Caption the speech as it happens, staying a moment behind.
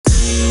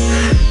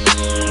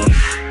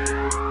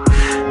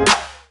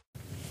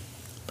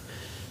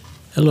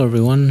Hello,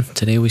 everyone.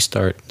 Today we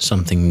start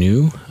something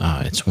new.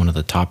 It's one of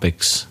the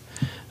topics.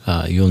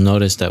 You'll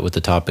notice that with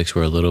the topics,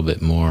 we're a little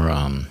bit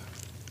more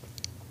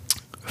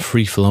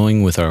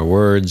free-flowing with our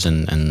words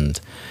and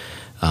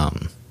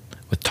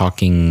with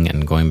talking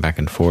and going back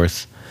and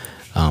forth.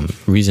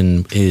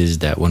 Reason is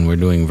that when we're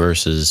doing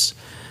verses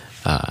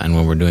and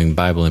when we're doing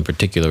Bible in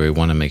particular, we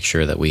want to make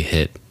sure that we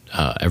hit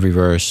every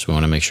verse. We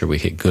want to make sure we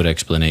hit good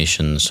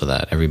explanations so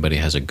that everybody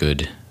has a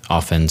good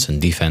offense and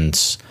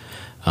defense.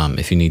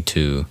 If you need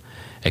to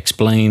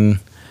explain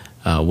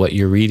what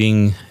you're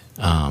reading,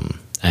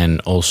 and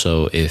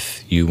also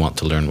if you want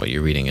to learn what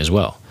you're reading as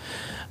well.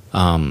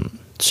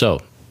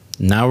 So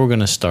now we're going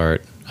to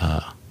start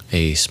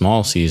a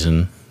small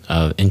season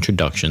of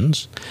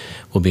introductions.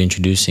 We'll be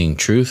introducing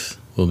truth.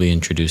 We'll be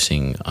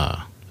introducing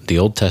the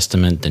Old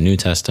Testament, the New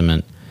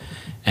Testament,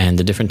 and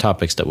the different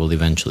topics that we'll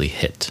eventually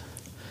hit.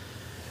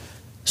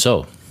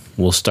 So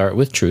we'll start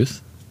with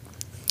truth,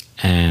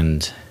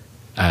 and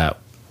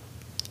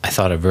I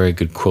thought a very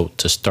good quote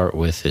to start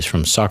with is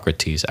from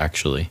Socrates,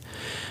 actually.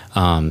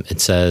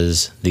 It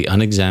says, "The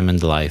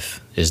unexamined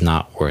life is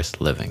not worth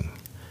living."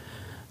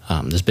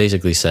 This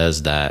basically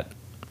says that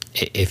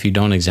if you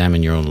don't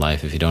examine your own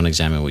life, if you don't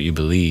examine what you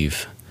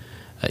believe,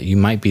 you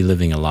might be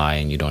living a lie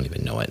and you don't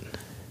even know it.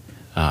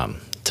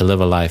 To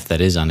live a life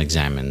that is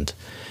unexamined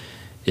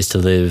is to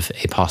live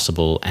a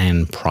possible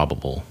and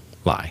probable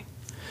lie.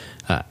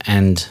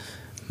 And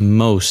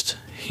most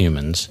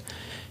humans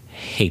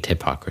hate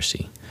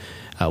hypocrisy.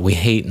 We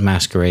hate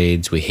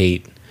masquerades. We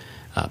hate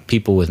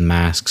people with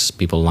masks,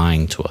 people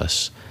lying to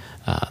us.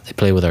 They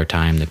play with our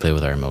time. They play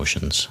with our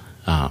emotions.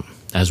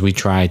 As we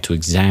try to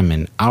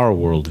examine our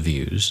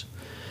worldviews,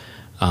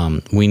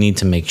 we need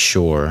to make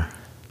sure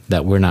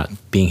that we're not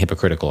being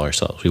hypocritical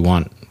ourselves. We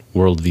want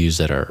worldviews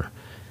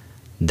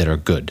that are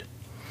good.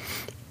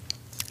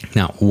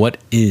 Now, what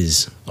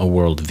is a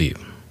worldview?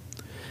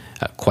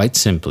 Quite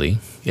simply,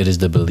 it is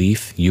the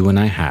belief you and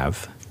I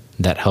have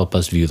that help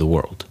us view the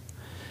world.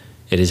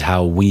 It is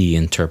how we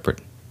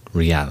interpret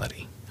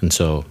reality. And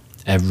so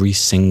every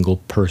single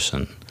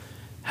person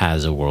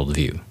has a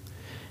worldview.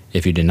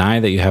 If you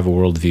deny that you have a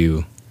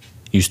worldview,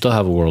 you still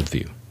have a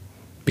worldview,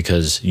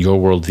 because your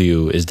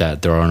worldview is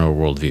that there are no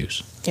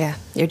worldviews. Yeah,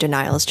 your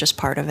denial is just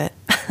part of it.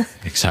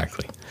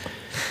 Exactly.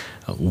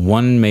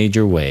 One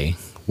major way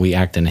we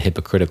act in a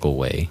hypocritical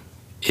way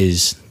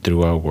is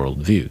through our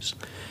worldviews.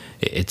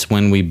 It's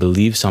when we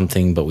believe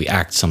something, but we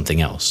act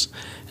something else.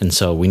 And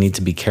so we need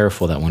to be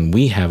careful that when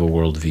we have a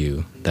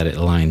worldview, that it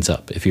lines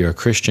up. If you're a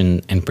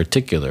Christian in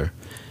particular,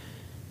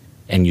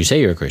 and you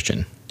say you're a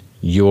Christian,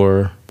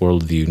 your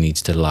worldview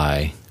needs to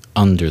lie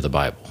under the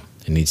Bible.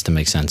 It needs to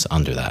make sense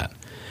under that.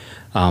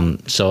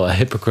 So a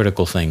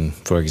hypocritical thing,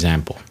 for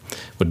example,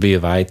 would be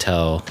if I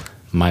tell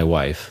my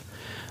wife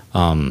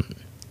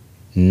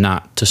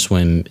not to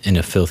swim in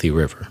a filthy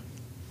river.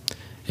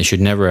 It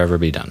should never, ever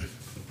be done.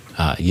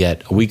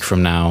 Yet a week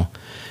from now,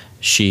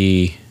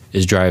 she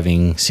is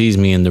driving, sees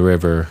me in the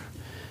river,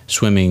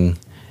 swimming,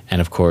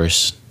 and of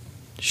course,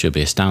 she'll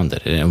be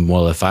astounded. And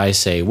well, if I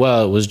say,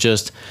 well, it was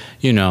just,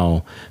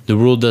 the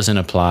rule doesn't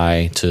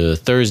apply to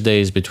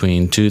Thursdays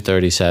between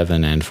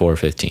 2:37 and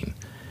 4:15.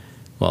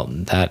 Well,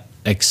 that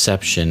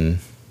exception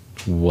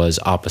was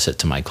opposite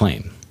to my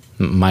claim.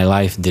 My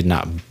life did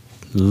not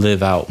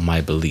live out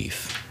my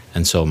belief,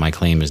 and so my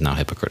claim is now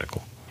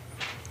hypocritical.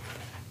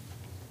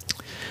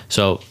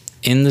 So,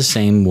 in the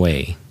same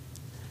way,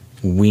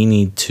 we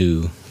need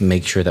to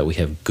make sure that we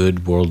have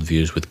good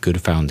worldviews with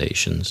good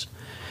foundations,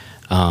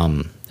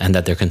 and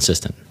that they're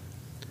consistent.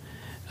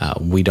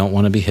 We don't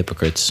want to be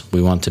hypocrites.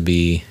 We want to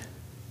be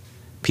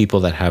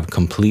people that have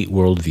complete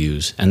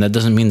worldviews. And that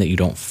doesn't mean that you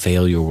don't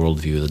fail your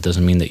worldview. That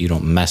doesn't mean that you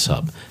don't mess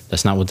up.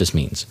 That's not what this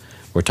means.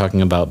 We're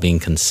talking about being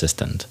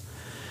consistent.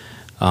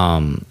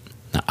 Now,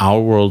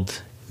 our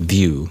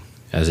worldview,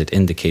 as it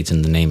indicates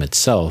in the name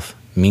itself,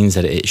 means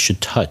that it should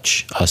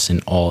touch us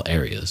in all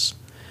areas.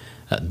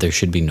 There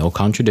should be no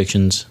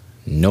contradictions,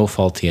 no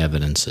faulty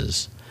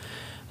evidences.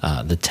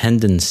 The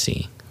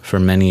tendency for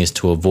many is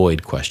to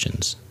avoid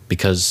questions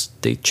because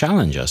they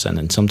challenge us,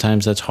 and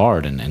sometimes that's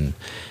hard. And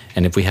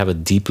if we have a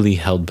deeply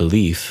held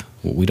belief,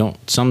 we don't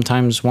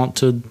sometimes want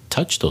to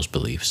touch those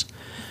beliefs.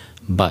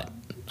 But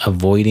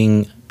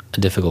avoiding a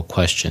difficult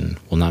question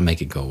will not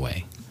make it go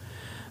away.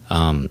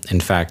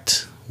 In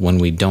fact, when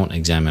we don't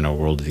examine our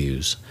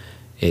worldviews,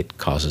 it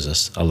causes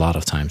us a lot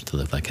of times to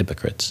live like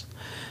hypocrites,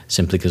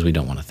 simply because we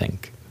don't want to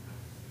think.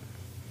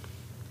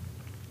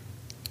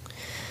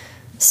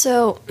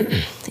 So,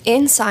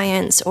 in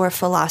science or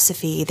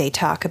philosophy, they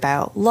talk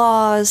about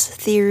laws,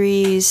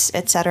 theories,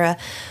 etc.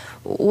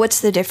 What's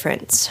the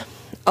difference?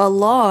 A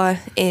law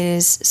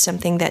is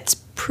something that's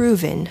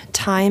proven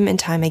time and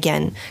time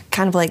again,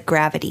 kind of like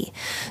gravity.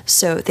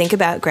 So think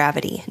about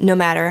gravity. No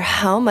matter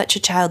how much a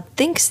child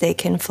thinks they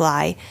can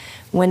fly,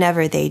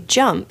 whenever they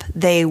jump,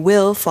 they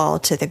will fall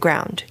to the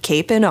ground,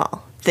 cape and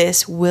all.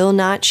 This will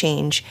not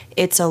change.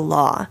 It's a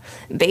law.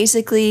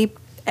 Basically,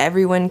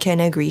 everyone can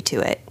agree to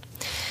it.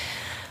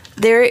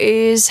 There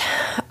is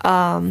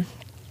one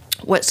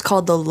what's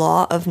called the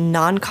law of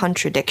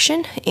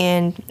non-contradiction,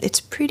 and it's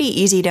pretty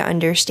easy to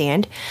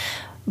understand,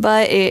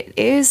 but it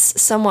is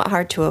somewhat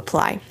hard to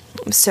apply.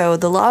 So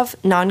the law of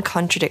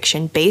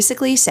non-contradiction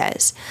basically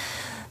says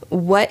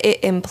what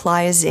it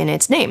implies in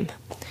its name.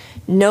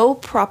 No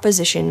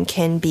proposition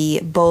can be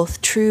both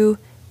true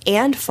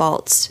and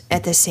false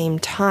at the same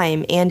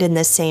time and in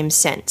the same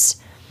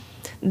sense.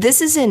 This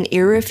is an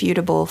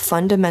irrefutable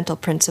fundamental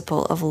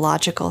principle of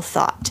logical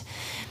thought.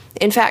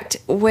 In fact,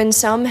 when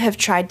some have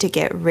tried to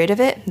get rid of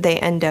it, they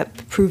end up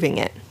proving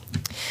it.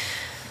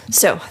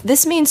 So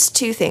this means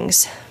two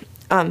things.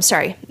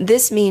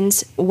 This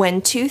means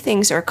when two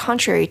things are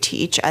contrary to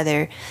each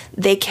other,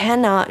 they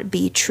cannot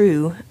be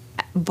true,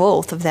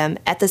 both of them,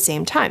 at the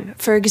same time.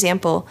 For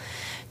example,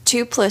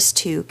 2 plus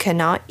 2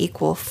 cannot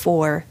equal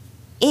 4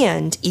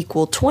 and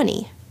equal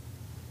 20.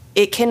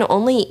 It can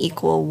only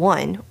equal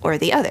one or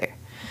the other.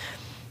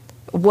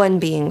 One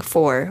being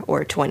 4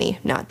 or 20,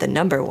 not the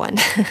number 1.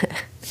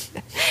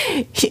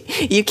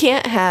 You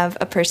can't have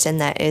a person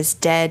that is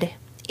dead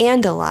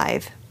and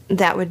alive.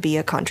 That would be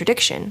a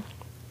contradiction.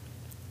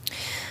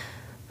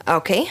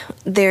 Okay,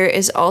 there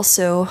is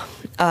also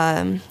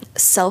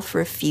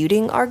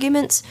self-refuting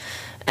arguments,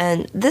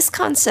 and this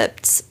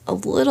concept's a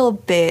little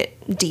bit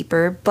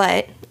deeper,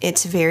 but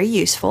it's very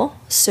useful.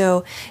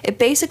 So it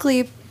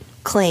basically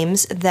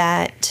claims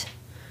that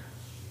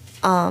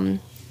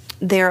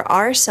there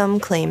are some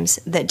claims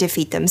that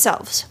defeat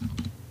themselves.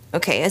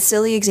 Okay, a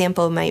silly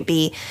example might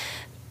be,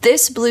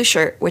 this blue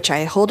shirt, which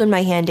I hold in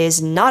my hand, is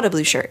not a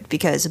blue shirt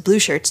because blue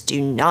shirts do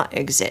not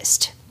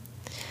exist.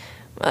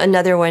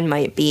 Another one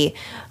might be,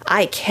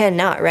 I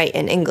cannot write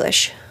in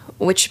English,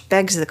 which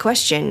begs the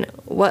question,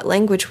 what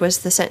language was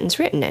the sentence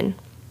written in?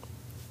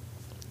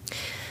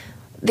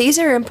 These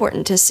are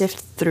important to sift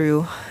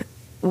through,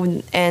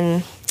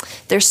 and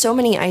there's so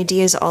many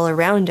ideas all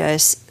around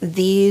us.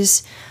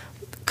 These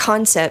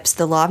concepts,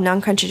 the law of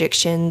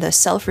non-contradiction, the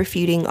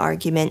self-refuting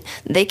argument,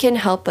 they can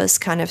help us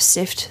kind of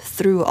sift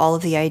through all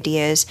of the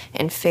ideas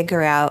and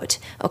figure out,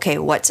 okay,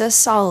 what's a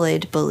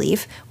solid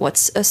belief,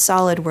 what's a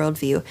solid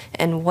worldview,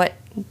 and what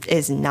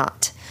is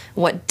not,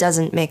 what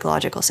doesn't make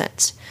logical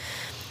sense.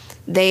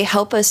 They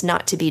help us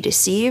not to be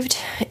deceived,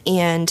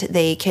 and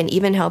they can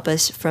even help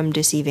us from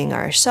deceiving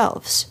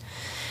ourselves.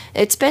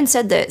 It's been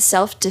said that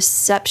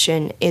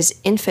self-deception is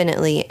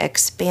infinitely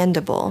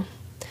expandable.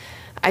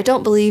 I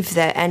don't believe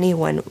that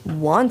anyone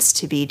wants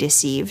to be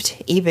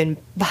deceived, even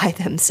by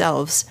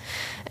themselves,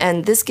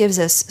 and this gives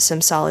us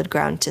some solid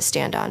ground to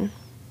stand on.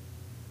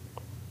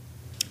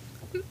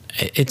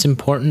 It's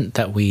important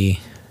that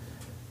we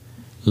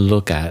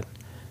look at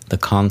the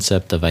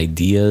concept of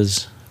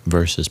ideas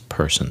versus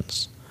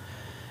persons.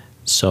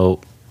 So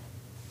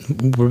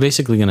we're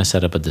basically going to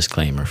set up a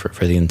disclaimer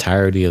for the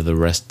entirety of the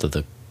rest of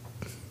the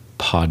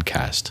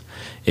podcast.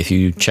 If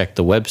you check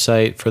the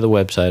website, for the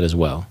website as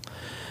well,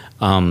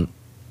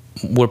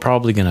 we're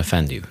probably going to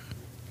offend you.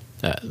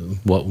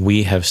 What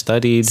we have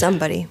studied...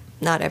 Somebody.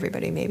 Not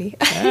everybody, maybe.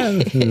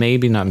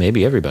 Maybe not,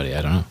 maybe everybody.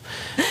 I don't know.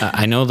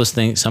 I know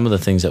some of the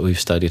things that we've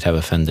studied have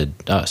offended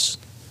us.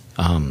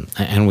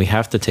 And we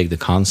have to take the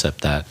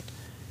concept that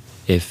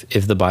if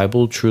the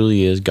Bible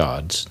truly is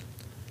God's,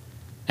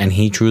 and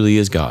He truly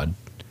is God,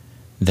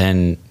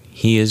 then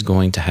He is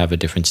going to have a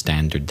different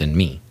standard than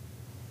me,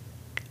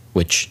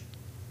 which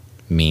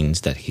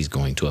means that He's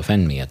going to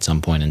offend me at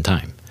some point in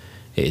time.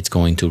 It's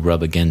going to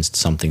rub against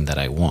something that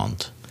I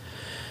want.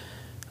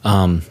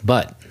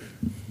 But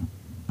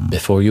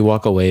before you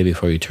walk away,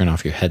 before you turn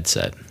off your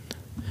headset,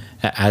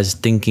 as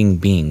thinking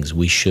beings,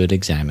 we should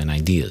examine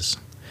ideas.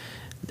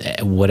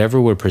 Whatever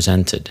we're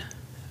presented,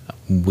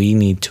 we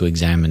need to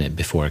examine it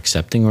before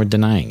accepting or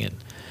denying it.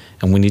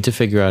 And we need to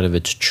figure out if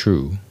it's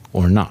true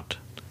or not.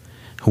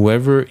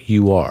 Whoever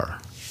you are,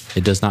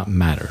 it does not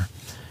matter.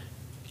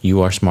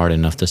 You are smart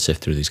enough to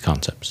sift through these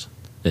concepts.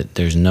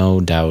 There's no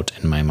doubt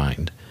in my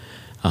mind.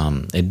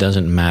 It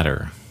doesn't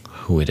matter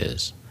who it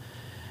is.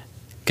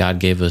 God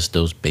gave us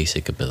those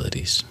basic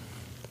abilities.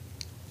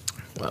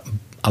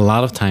 A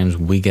lot of times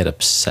we get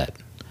upset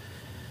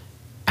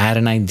at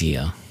an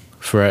idea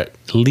for at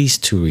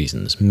least two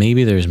reasons.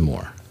 Maybe there's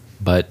more,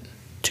 but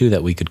two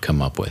that we could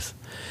come up with.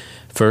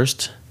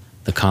 First,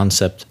 the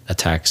concept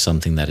attacks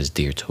something that is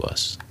dear to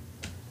us.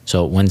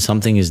 So when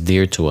something is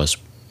dear to us,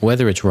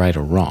 whether it's right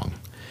or wrong,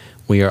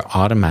 we are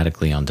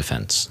automatically on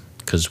defense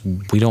because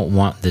we don't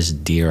want this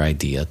dear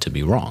idea to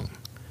be wrong.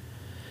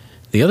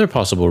 The other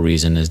possible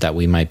reason is that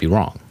we might be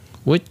wrong,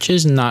 which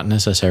is not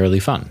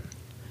necessarily fun.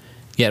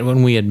 Yet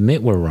when we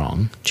admit we're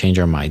wrong, change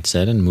our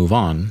mindset, and move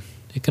on,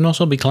 it can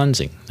also be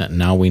cleansing, that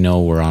now we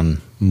know we're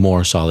on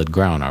more solid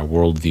ground. Our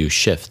worldview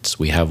shifts.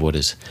 We have what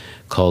is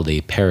called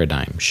a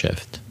paradigm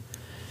shift.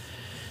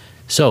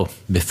 So,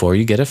 before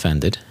you get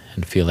offended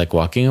and feel like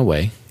walking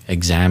away,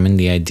 examine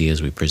the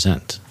ideas we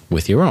present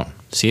with your own.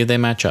 See if they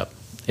match up.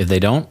 If they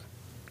don't,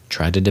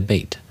 try to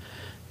debate.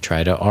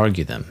 Try to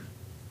argue them,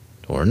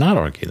 or not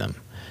argue them.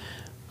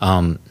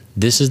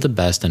 This is the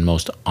best and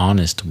most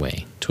honest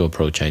way to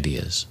approach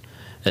ideas.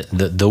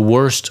 The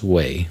worst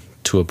way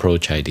to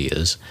approach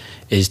ideas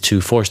is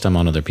to force them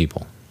on other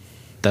people.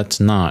 That's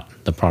not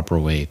the proper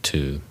way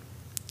to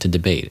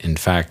debate. In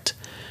fact,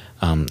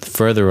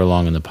 further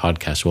along in the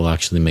podcast, we'll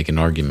actually make an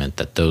argument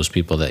that those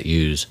people that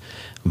use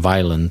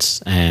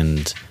violence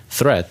and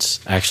threats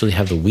actually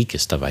have the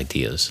weakest of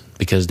ideas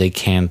because they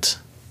can't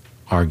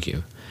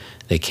argue.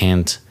 They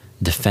can't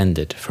defend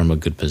it from a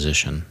good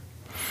position.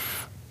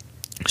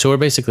 So we're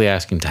basically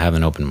asking to have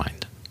an open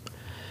mind.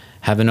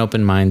 Have an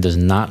open mind does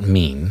not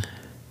mean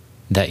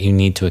that you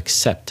need to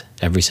accept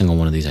every single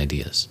one of these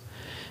ideas.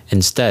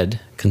 Instead,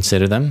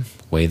 consider them,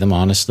 weigh them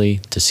honestly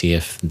to see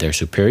if they're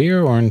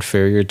superior or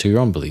inferior to your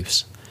own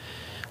beliefs.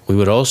 We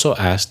would also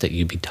ask that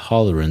you be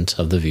tolerant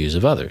of the views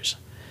of others.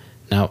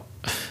 Now,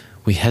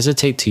 we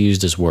hesitate to use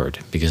this word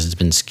because it's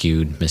been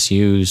skewed,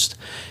 misused,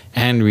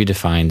 and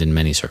redefined in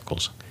many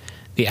circles.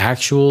 The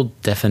actual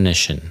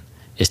definition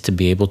is to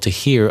be able to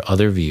hear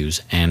other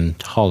views and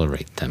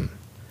tolerate them.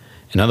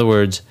 In other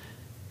words,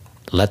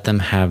 let them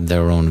have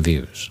their own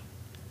views.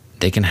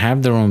 They can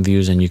have their own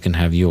views and you can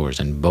have yours,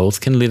 and both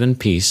can live in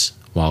peace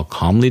while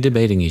calmly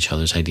debating each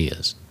other's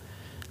ideas.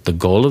 The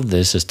goal of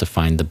this is to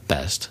find the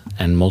best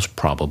and most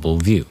probable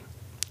view,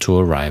 to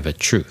arrive at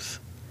truth.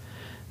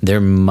 There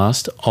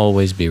must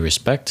always be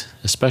respect,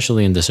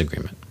 especially in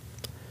disagreement.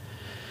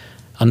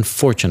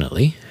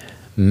 Unfortunately,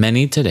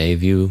 many today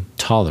view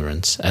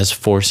tolerance as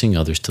forcing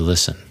others to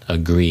listen,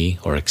 agree,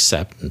 or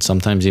accept, and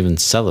sometimes even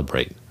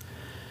celebrate,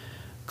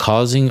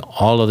 causing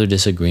all other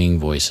disagreeing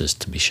voices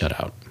to be shut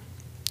out.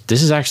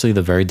 This is actually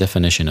the very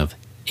definition of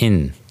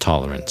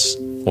intolerance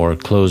or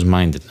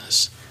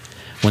closed-mindedness.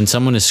 When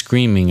someone is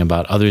screaming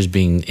about others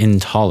being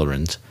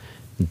intolerant,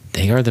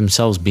 they are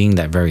themselves being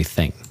that very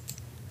thing.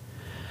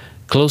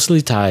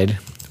 Closely tied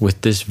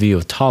with this view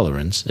of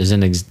tolerance is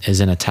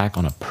an attack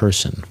on a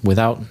person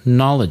without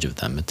knowledge of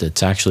them.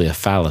 It's actually a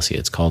fallacy.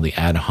 It's called the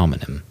ad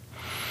hominem.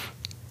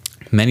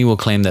 Many will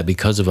claim that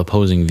because of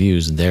opposing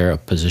views, their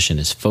position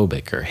is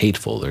phobic or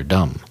hateful or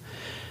dumb.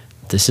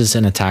 This is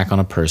an attack on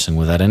a person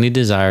without any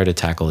desire to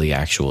tackle the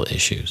actual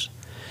issues.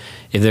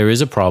 If there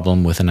is a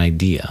problem with an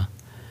idea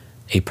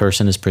a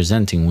person is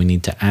presenting, we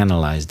need to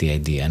analyze the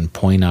idea and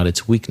point out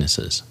its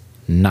weaknesses,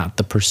 not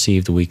the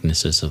perceived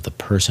weaknesses of the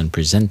person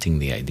presenting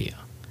the idea.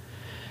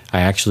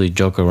 I actually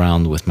joke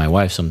around with my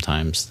wife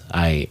sometimes.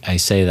 I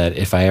say that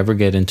if I ever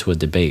get into a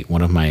debate,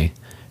 one of my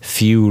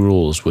few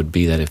rules would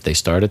be that if they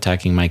start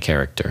attacking my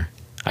character,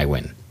 I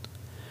win.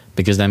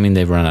 Because that means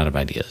they've run out of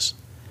ideas.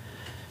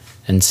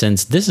 And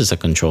since this is a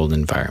controlled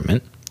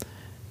environment,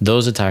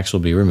 those attacks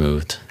will be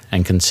removed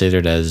and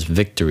considered as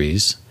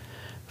victories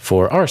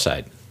for our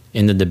side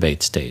in the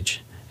debate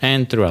stage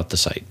and throughout the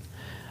site.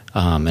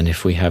 And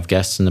if we have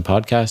guests in the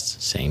podcast,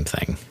 same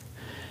thing.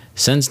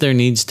 Since there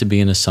needs to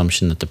be an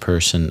assumption that the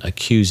person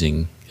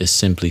accusing is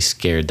simply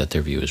scared that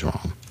their view is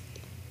wrong.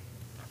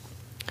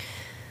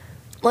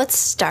 Let's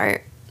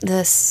start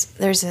this.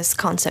 There's this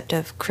concept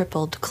of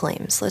crippled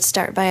claims. Let's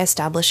start by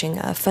establishing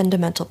a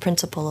fundamental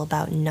principle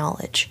about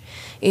knowledge.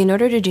 In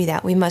order to do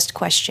that, we must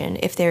question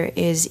if there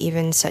is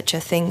even such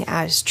a thing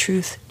as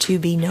truth to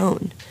be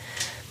known.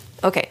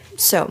 Okay,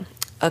 so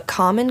a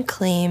common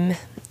claim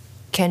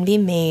can be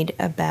made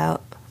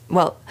about,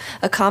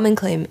 a common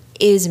claim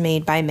is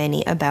made by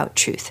many about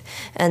truth,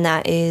 and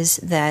that is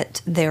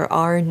that there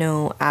are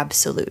no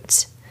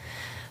absolutes.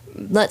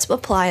 Let's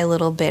apply a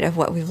little bit of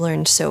what we've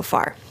learned so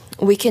far.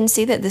 We can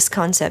see that this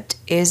concept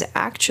is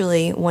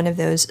actually one of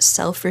those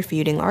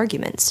self-refuting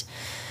arguments.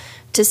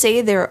 To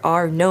say there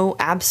are no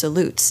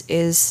absolutes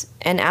is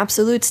an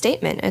absolute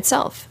statement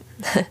itself.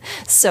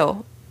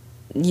 So,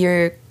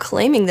 you're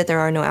claiming that there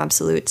are no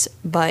absolutes,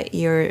 but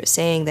you're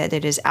saying that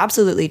it is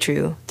absolutely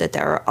true that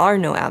there are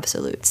no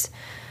absolutes.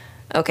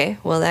 Okay,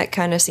 well, that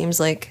kind of seems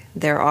like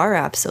there are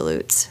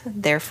absolutes.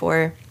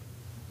 Therefore,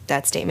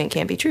 that statement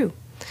can't be true.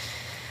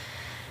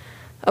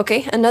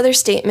 Okay, another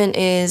statement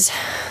is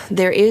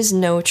there is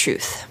no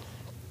truth.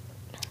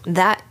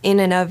 That in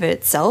and of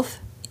itself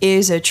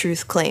is a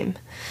truth claim.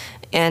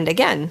 And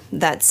again,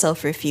 that's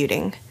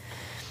self-refuting.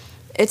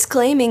 It's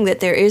claiming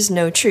that there is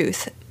no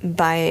truth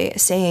by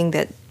saying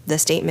that the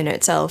statement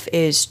itself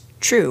is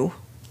true,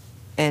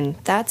 and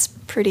that's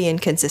pretty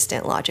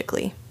inconsistent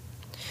logically.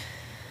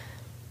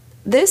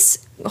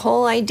 This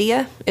whole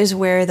idea is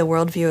where the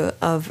worldview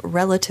of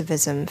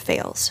relativism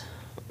fails.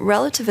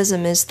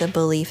 Relativism is the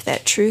belief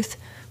that truth,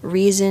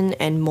 reason,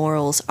 and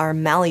morals are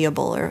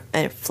malleable or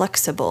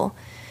flexible.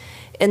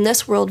 In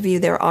this worldview,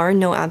 there are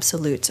no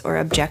absolutes or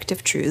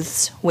objective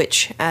truths,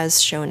 which,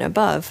 as shown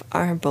above,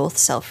 are both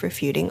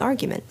self-refuting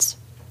arguments.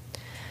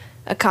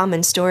 A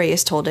common story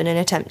is told in an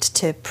attempt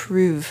to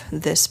prove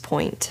this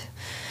point.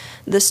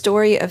 The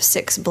story of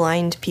 6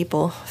 blind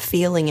people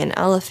feeling an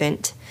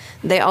elephant.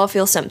 They all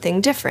feel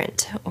something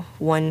different.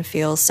 One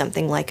feels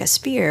something like a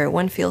spear,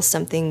 one feels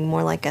something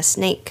more like a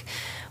snake,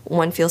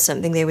 one feels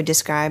something they would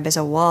describe as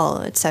a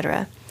wall,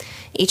 etc.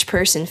 Each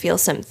person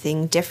feels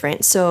something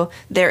different, so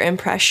their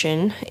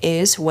impression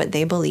is what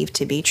they believe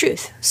to be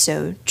truth.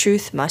 So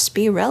truth must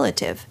be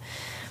relative.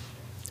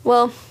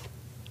 Well,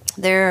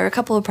 There are a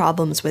couple of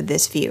problems with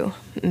this view.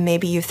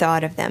 Maybe you've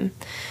thought of them.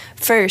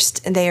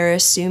 First, they are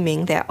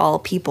assuming that all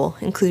people,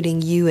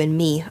 including you and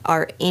me,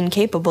 are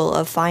incapable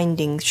of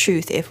finding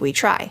truth if we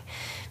try.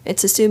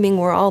 It's assuming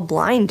we're all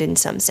blind in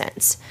some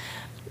sense.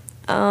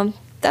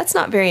 That's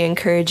not very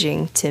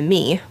encouraging to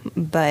me,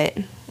 but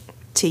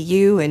to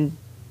you and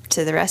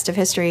to the rest of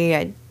history,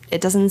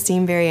 it doesn't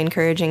seem very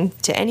encouraging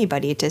to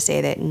anybody to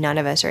say that none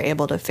of us are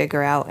able to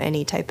figure out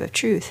any type of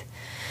truth.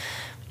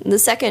 The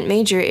second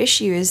major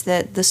issue is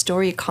that the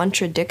story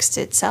contradicts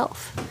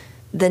itself.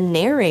 The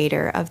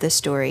narrator of the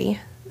story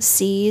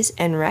sees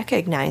and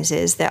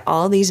recognizes that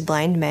all these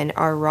blind men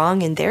are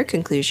wrong in their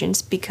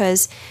conclusions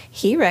because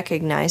he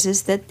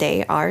recognizes that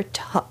they are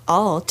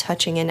all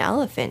touching an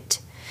elephant.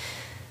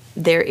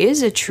 There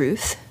is a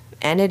truth,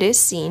 and it is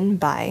seen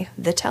by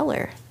the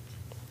teller.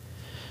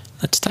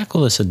 Let's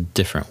tackle this a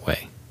different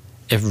way.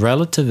 If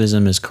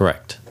relativism is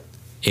correct,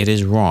 it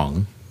is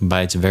wrong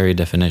by its very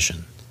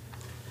definition.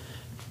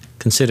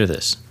 Consider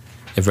this.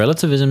 If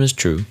relativism is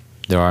true,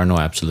 there are no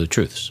absolute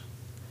truths.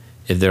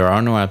 If there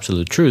are no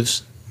absolute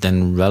truths,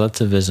 then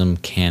relativism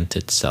can't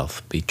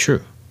itself be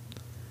true.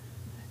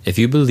 If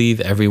you believe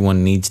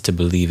everyone needs to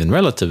believe in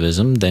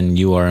relativism, then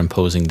you are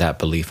imposing that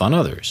belief on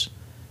others,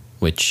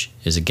 which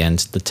is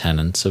against the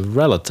tenets of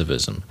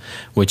relativism,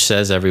 which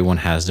says everyone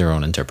has their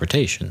own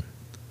interpretation.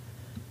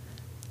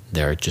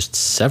 There are just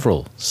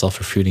several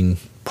self-refuting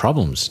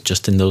problems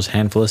just in those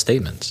handful of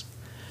statements.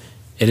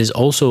 It is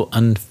also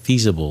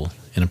unfeasible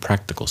in a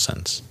practical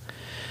sense.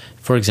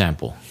 For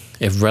example,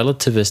 if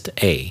relativist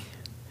A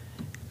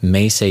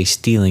may say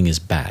stealing is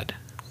bad,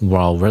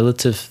 while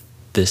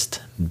relativist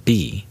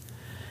B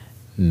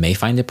may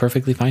find it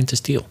perfectly fine to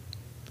steal.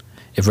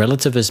 If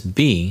relativist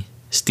B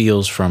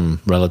steals from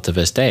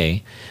relativist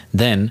A,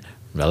 then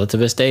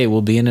relativist A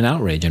will be in an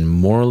outrage and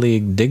morally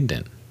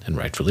indignant, and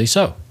rightfully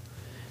so.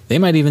 They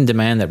might even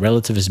demand that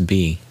relativist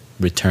B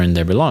return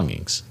their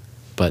belongings,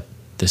 but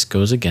this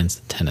goes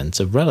against the tenets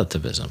of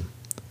relativism.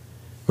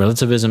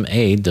 Relativism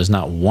A does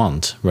not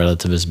want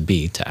relativist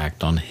B to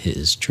act on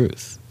his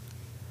truth.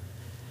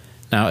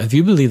 Now, if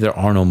you believe there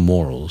are no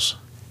morals,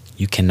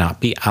 you cannot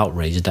be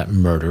outraged at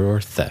murder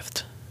or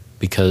theft,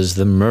 because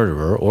the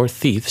murderer or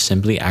thief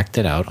simply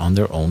acted out on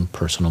their own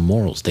personal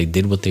morals. They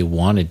did what they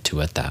wanted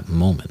to at that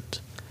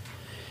moment.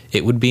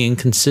 It would be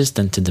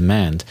inconsistent to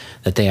demand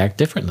that they act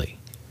differently.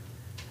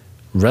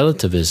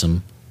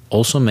 Relativism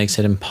also makes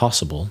it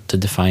impossible to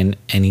define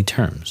any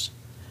terms.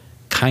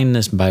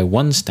 Kindness by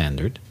one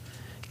standard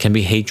can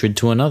be hatred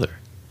to another.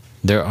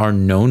 There are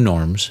no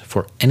norms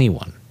for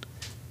anyone,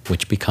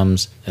 which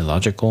becomes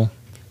illogical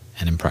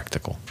and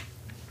impractical.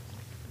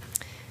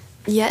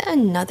 Yet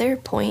another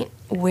point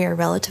where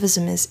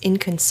relativism is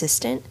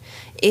inconsistent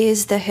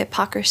is the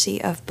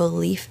hypocrisy of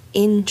belief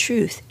in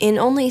truth in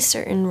only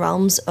certain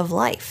realms of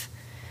life.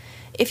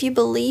 If you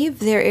believe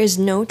there is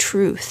no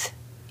truth,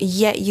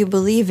 yet you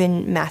believe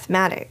in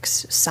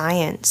mathematics,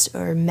 science,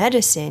 or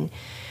medicine,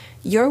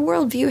 your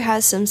worldview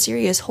has some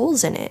serious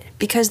holes in it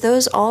because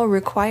those all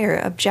require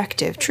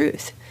objective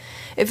truth.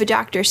 If a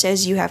doctor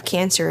says you have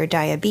cancer or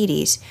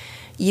diabetes,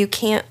 you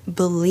can't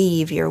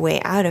believe your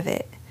way out of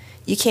it.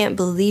 You can't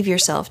believe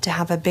yourself to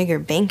have a bigger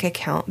bank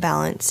account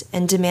balance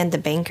and demand the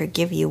banker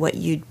give you what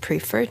you'd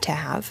prefer to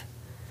have.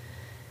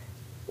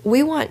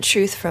 We want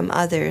truth from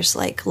others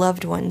like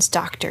loved ones,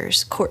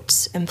 doctors,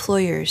 courts,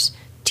 employers,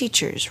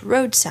 teachers,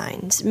 road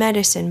signs,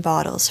 medicine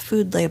bottles,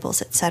 food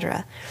labels,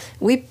 etc.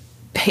 We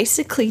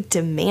basically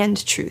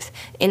demand truth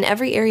in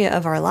every area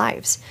of our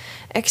lives,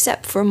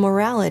 except for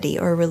morality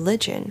or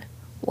religion.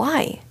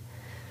 Why?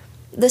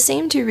 The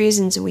same two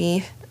reasons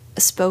we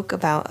spoke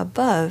about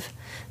above,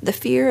 the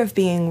fear of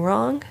being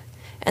wrong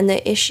and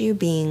the issue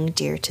being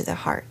dear to the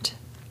heart.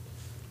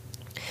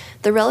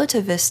 The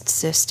relativist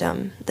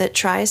system that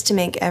tries to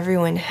make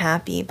everyone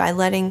happy by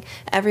letting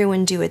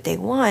everyone do what they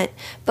want,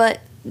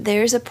 but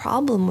there's a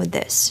problem with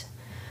this.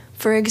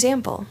 For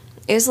example,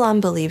 Islam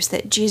believes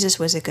that Jesus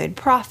was a good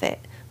prophet,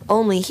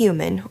 only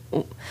human.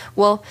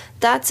 Well,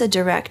 that's a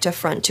direct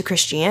affront to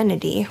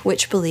Christianity,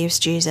 which believes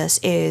Jesus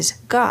is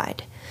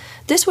God.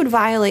 This would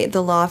violate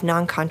the law of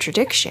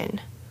non-contradiction.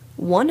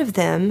 One of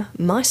them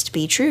must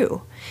be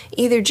true.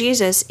 Either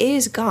Jesus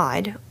is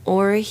God,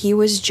 or he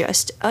was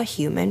just a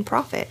human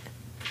prophet.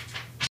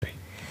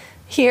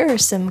 Here are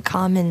some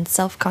common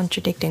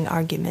self-contradicting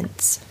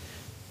arguments.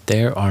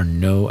 There are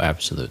no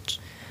absolutes.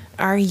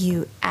 Are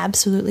you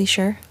absolutely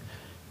sure?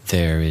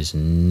 There is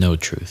no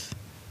truth.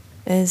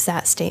 Is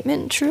that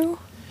statement true?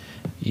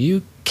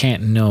 You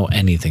can't know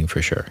anything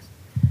for sure.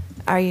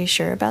 Are you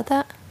sure about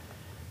that?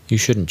 You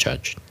shouldn't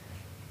judge.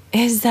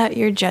 Is that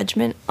your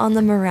judgment on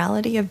the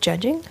morality of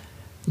judging?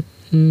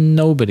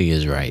 Nobody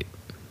is right.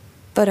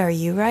 But are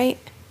you right?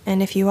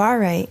 And if you are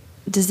right,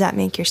 does that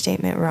make your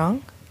statement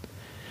wrong?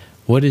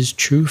 What is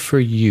true for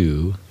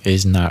you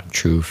is not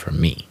true for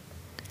me.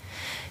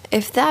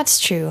 If that's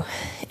true,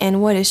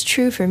 and what is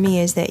true for me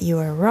is that you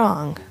are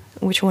wrong,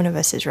 which one of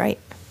us is right?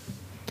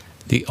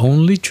 The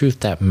only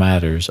truth that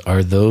matters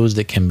are those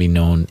that can be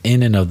known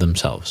in and of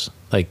themselves,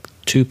 like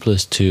 2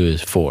 + 2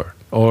 is 4,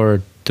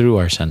 or through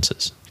our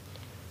senses.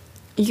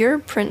 Your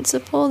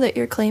principle that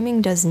you're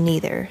claiming does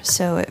neither,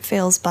 so it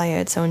fails by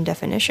its own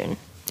definition.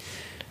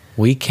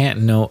 We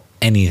can't know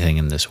anything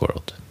in this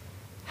world.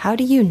 How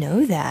do you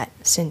know that,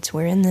 since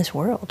we're in this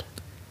world?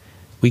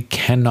 We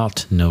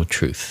cannot know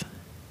truth.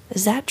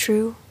 Is that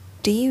true?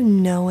 Do you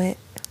know it?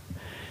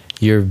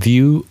 Your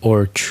view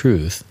or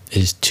truth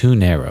is too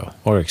narrow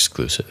or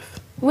exclusive.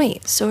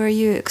 Wait, so are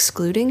you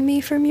excluding me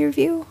from your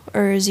view?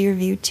 Or is your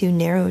view too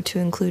narrow to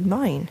include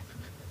mine?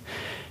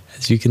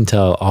 As you can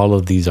tell, all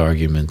of these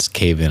arguments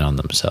cave in on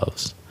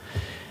themselves.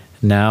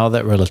 Now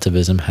that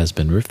relativism has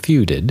been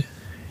refuted,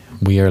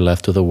 we are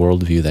left with a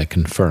worldview that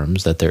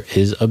confirms that there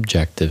is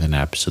objective and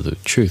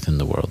absolute truth in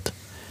the world.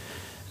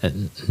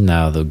 And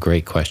now the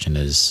great question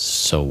is,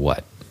 so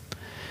what?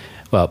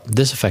 Well,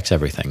 this affects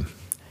everything.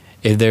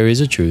 If there is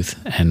a truth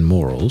and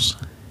morals,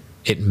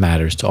 it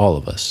matters to all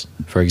of us.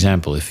 For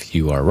example, if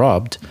you are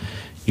robbed,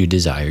 you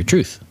desire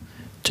truth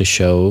to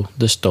show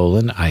the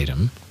stolen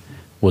item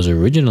was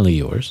originally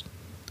yours,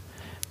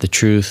 the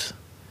truth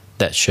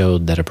that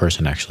showed that a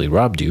person actually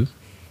robbed you,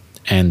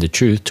 and the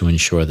truth to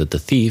ensure that the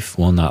thief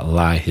will not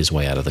lie his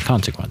way out of the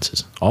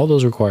consequences. All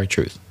those require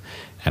truth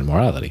and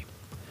morality.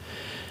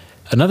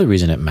 Another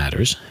reason it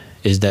matters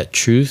is that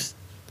truth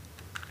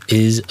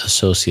is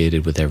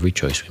associated with every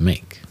choice we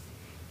make.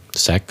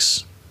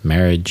 Sex,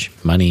 marriage,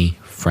 money,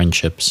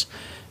 friendships,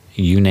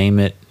 you name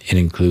it, it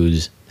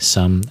includes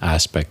some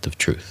aspect of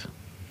truth.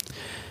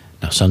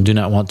 Now, some do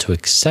not want to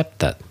accept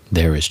that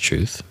there is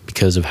truth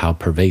because of how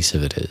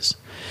pervasive it is.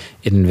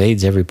 It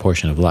invades every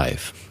portion of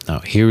life. Now,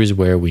 here is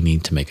where we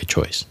need to make a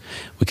choice.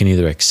 We can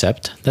either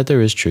accept that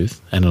there is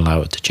truth and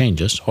allow it to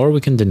change us, or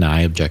we can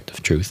deny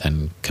objective truth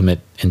and commit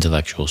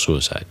intellectual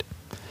suicide.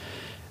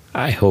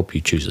 I hope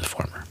you choose the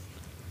former.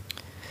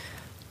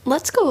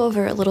 Let's go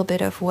over a little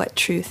bit of what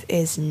truth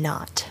is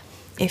not.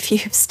 If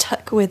you've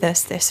stuck with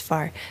us this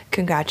far,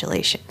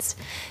 congratulations.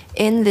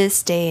 In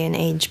this day and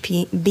age,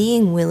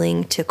 being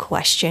willing to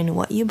question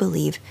what you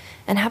believe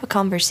and have a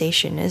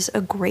conversation is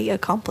a great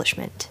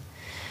accomplishment.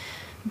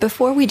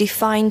 Before we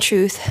define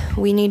truth,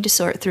 we need to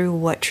sort through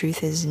what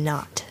truth is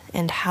not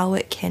and how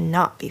it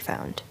cannot be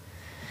found.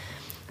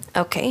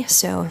 Okay,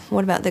 so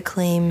what about the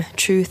claim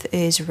truth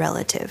is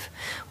relative?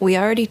 We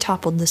already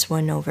toppled this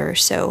one over,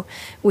 so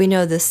we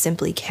know this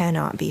simply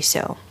cannot be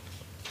so.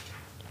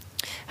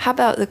 How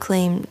about the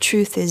claim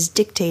truth is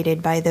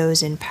dictated by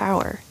those in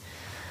power?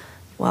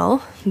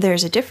 Well,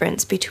 there's a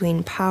difference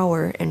between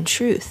power and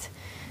truth.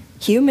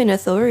 Human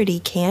authority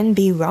can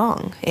be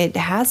wrong. It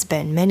has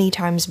been many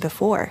times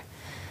before.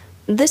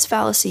 This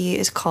fallacy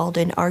is called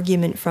an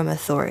argument from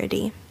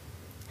authority.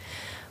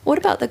 What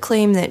about the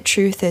claim that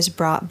truth is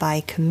brought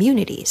by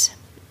communities?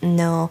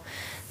 No,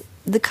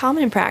 the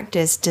common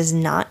practice does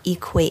not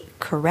equate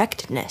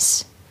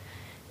correctness.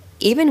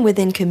 Even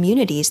within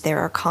communities, there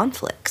are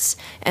conflicts,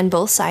 and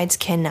both sides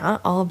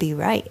cannot all be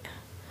right.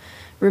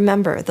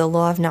 Remember the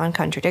law of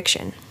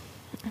non-contradiction.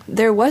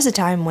 There was a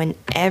time when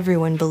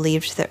everyone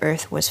believed the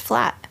earth was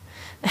flat.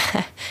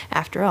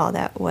 After all,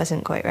 that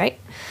wasn't quite right.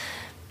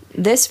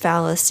 This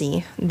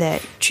fallacy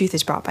that truth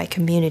is brought by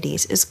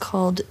communities is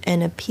called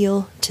an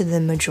appeal to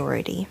the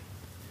majority.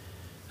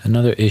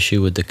 Another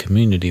issue with the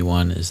community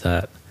one is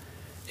that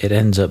it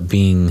ends up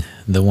being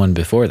the one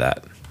before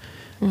that.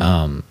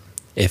 Mm-hmm.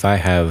 If I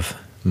have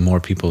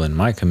more people in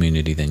my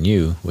community than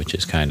you, which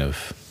is kind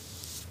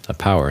of a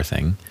power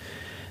thing,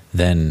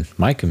 then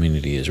my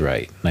community is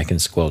right. And I can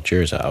squelch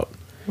yours out.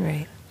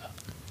 Right.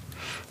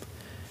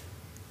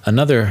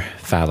 Another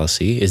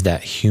fallacy is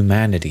that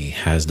humanity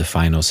has the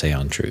final say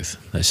on truth.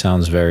 That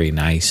sounds very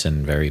nice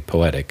and very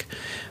poetic,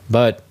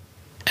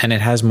 and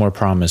it has more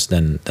promise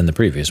than the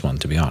previous one,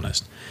 to be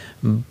honest.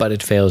 But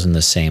it fails in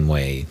the same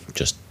way,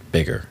 just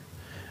bigger.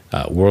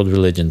 World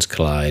religions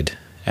collide,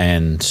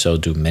 and so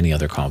do many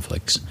other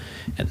conflicts,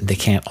 and they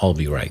can't all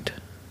be right.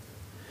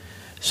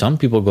 Some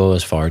people go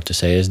as far to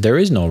say as there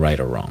is no right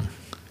or wrong,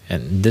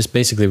 and this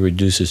basically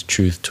reduces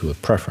truth to a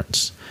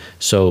preference.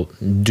 So,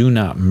 do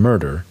not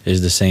murder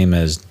is the same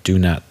as do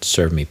not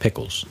serve me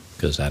pickles,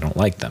 because I don't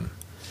like them.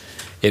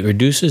 It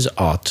reduces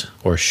ought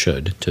or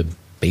should to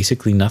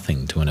basically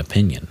nothing to an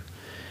opinion.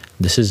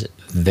 This is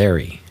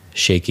very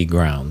shaky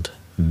ground,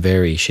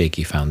 very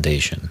shaky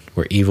foundation,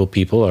 where evil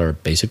people are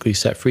basically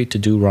set free to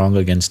do wrong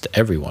against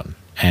everyone,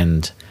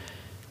 and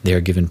they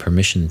are given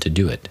permission to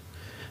do it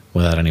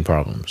without any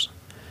problems.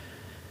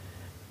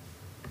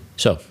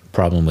 So,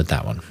 problem with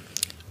that one.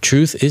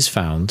 Truth is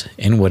found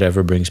in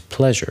whatever brings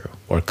pleasure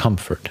or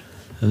comfort.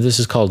 And this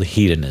is called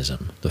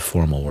hedonism, the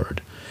formal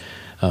word.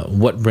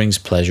 What brings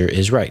pleasure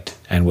is right,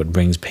 and what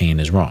brings pain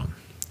is wrong.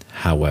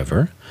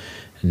 However,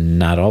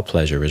 not all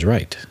pleasure is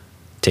right.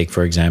 Take,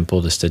 for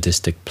example, the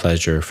statistic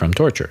pleasure from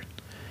torture.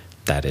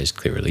 That is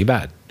clearly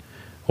bad.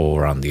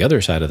 Or on the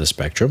other side of the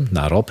spectrum,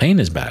 not all pain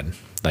is bad,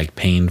 like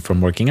pain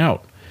from working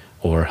out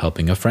or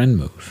helping a friend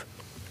move.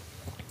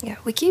 Yeah,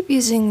 we keep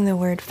using the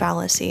word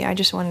fallacy. I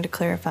just wanted to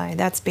clarify.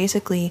 That's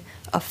basically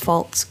a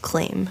false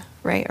claim,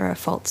 right? Or a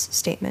false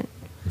statement.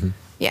 Mm-hmm.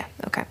 Yeah,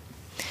 okay.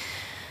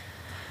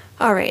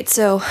 All right,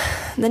 so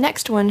the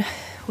next one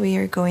we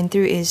are going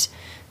through is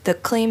the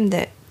claim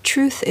that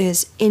truth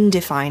is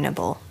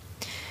indefinable.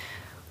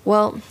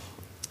 Well,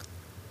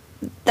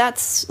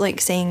 that's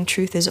like saying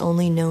truth is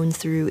only known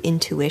through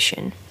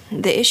intuition.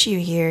 The issue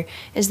here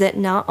is that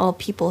not all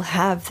people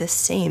have the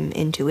same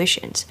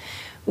intuitions,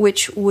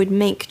 which would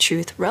make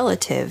truth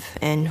relative,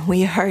 and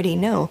we already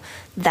know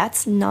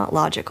that's not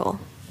logical.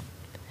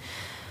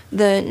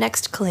 The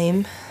next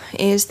claim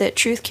is that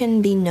truth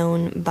can be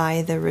known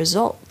by the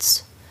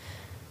results.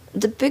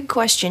 The big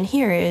question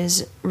here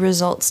is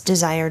results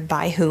desired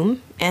by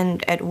whom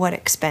and at what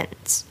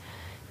expense?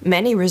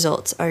 Many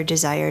results are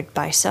desired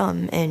by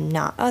some and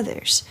not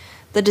others.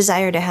 The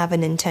desire to have a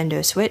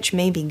Nintendo Switch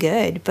may be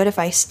good, but if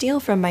I steal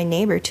from my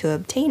neighbor to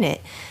obtain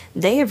it,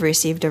 they have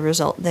received a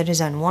result that is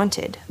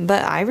unwanted,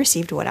 but I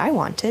received what I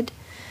wanted.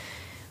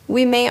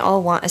 We may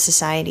all want a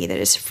society that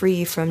is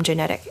free from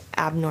genetic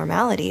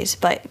abnormalities,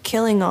 but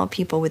killing all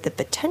people with the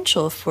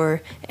potential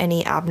for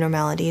any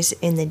abnormalities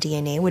in the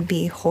DNA would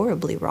be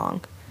horribly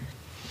wrong.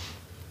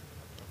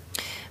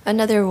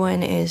 Another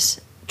one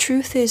is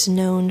truth is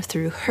known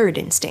through herd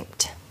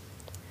instinct.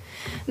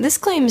 This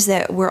claims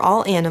that we're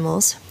all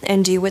animals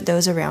and do what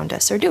those around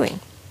us are doing.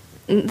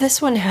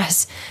 This one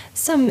has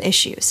some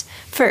issues.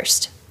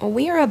 First,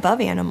 we are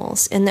above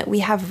animals in that we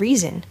have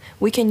reason,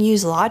 we can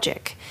use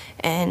logic,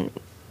 and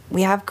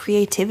we have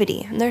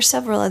creativity, and there are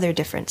several other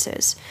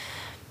differences.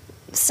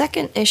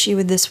 Second issue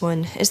with this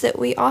one is that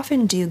we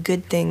often do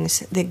good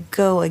things that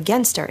go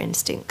against our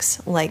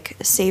instincts, like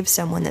save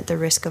someone at the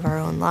risk of our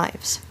own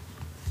lives.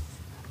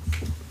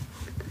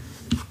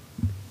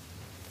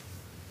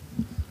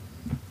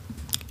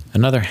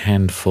 Another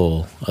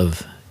handful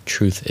of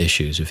truth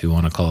issues, if you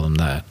want to call them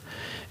that,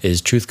 is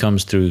truth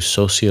comes through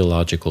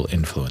sociological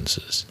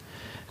influences.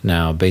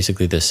 Now,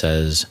 basically this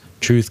says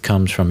truth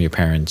comes from your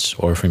parents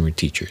or from your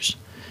teachers.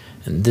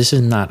 And this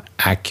is not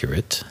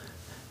accurate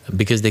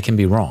because they can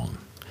be wrong.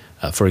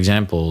 For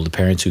example, the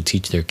parents who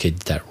teach their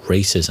kids that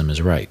racism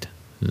is right,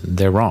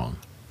 they're wrong,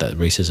 that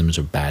racism is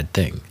a bad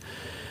thing.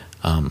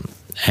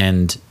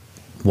 And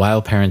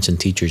while parents and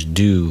teachers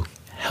do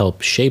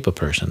help shape a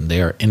person,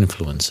 they are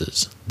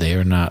influences. They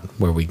are not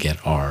where we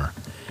get our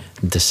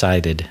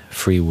decided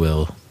free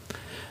will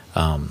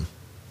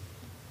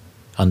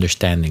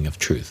understanding of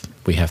truth.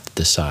 We have to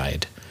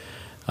decide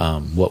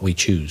what we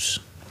choose.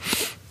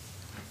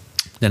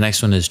 The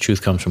next one is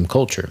truth comes from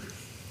culture.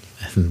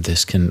 And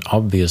this can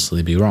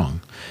obviously be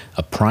wrong.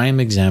 A prime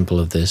example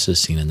of this is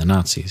seen in the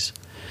Nazis.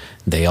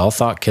 They all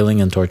thought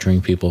killing and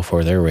torturing people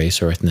for their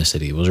race or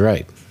ethnicity was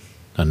right.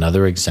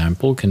 Another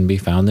example can be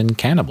found in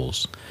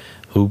cannibals,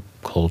 who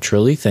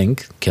culturally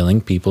think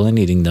killing people and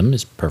eating them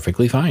is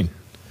perfectly fine.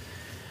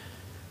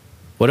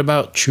 What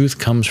about truth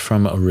comes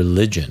from a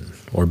religion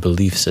or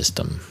belief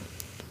system?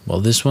 Well,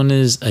 this one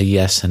is a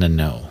yes and a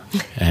no.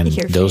 And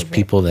those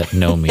people that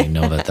know me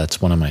know that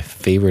that's one of my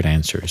favorite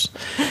answers.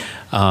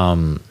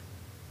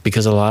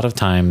 Because a lot of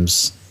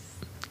times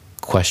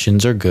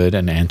questions are good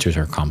and answers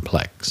are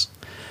complex.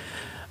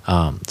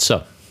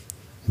 So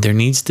there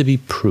needs to be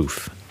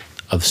proof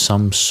of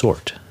some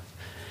sort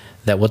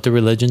that what the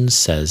religion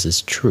says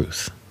is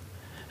truth.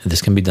 And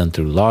this can be done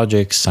through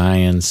logic,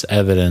 science,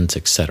 evidence,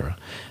 etc.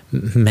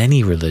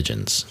 Many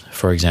religions,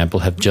 for example,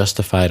 have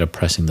justified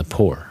oppressing the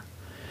poor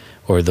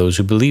or those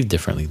who believe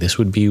differently. This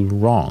would be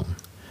wrong.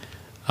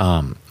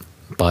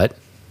 But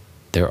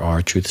there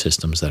are truth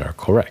systems that are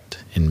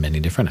correct in many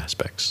different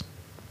aspects.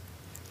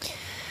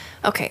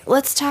 Okay,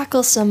 let's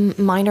tackle some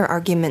minor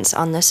arguments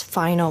on this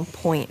final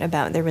point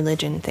about the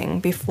religion thing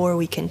before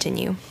we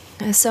continue.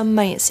 Some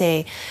might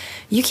say,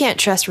 you can't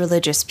trust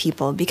religious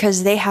people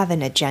because they have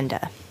an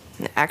agenda.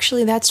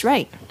 Actually, that's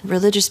right.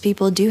 Religious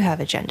people do have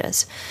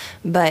agendas.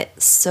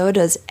 But so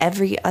does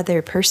every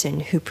other person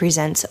who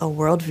presents a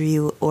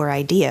worldview or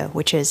idea,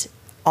 which is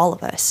all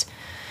of us.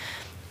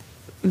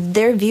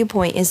 Their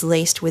viewpoint is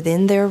laced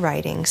within their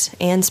writings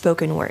and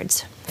spoken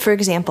words. For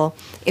example,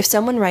 if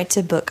someone writes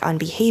a book on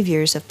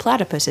behaviors of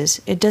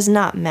platypuses, it does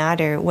not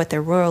matter what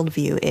their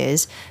worldview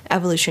is,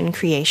 evolution,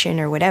 creation,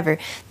 or whatever.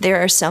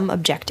 There are some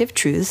objective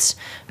truths,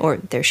 or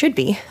there should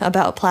be,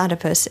 about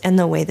platypus and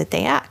the way that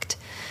they act.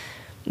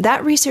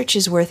 That research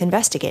is worth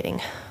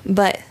investigating,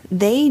 but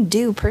they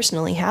do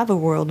personally have a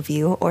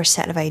worldview or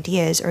set of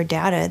ideas or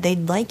data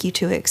they'd like you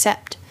to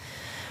accept.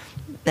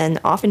 And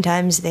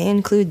oftentimes they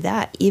include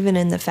that. Even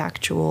in the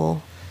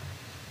factual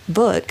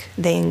book,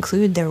 they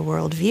include their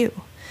worldview.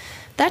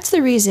 That's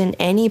the reason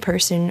any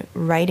person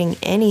writing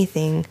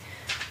anything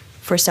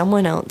for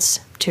someone else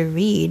to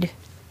read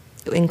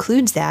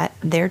includes that.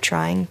 They're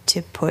trying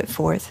to put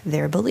forth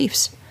their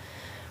beliefs.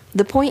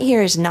 The point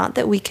here is not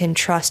that we can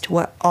trust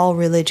what all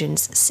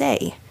religions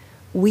say.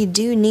 We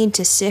do need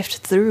to sift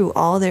through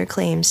all their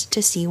claims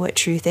to see what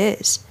truth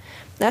is.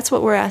 That's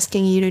what we're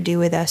asking you to do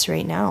with us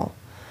right now.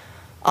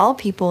 All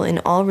people in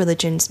all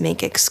religions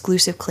make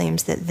exclusive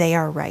claims that they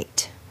are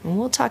right. And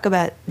we'll talk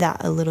about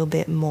that a little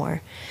bit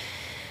more.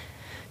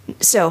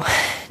 So,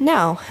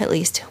 now, at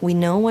least, we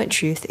know what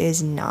truth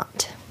is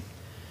not.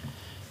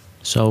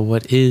 So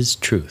what is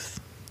truth?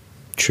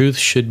 Truth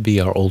should be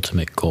our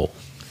ultimate goal.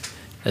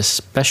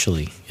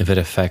 especially if it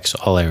affects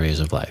all areas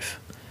of life.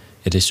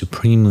 It is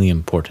supremely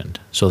important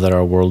so that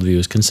our worldview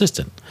is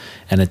consistent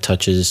and it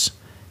touches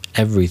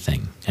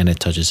everything and it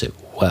touches it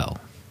well.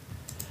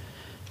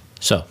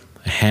 So,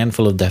 a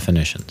handful of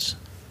definitions.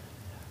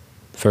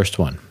 First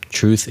one,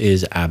 truth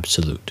is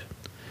absolute,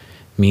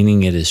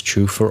 meaning it is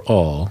true for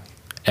all,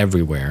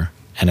 everywhere,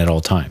 and at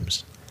all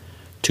times.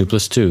 2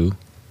 plus 2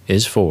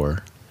 is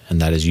 4,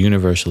 and that is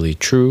universally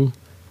true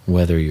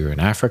whether you're in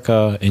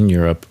Africa, in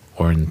Europe,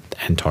 or in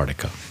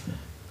Antarctica.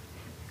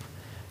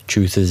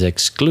 Truth is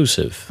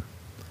exclusive.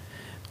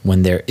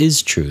 When there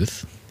is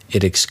truth,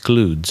 it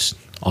excludes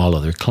all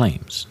other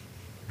claims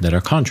that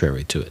are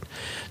contrary to it,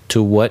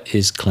 to what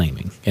is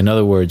claiming. In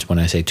other words, when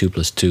I say 2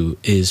 plus 2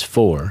 is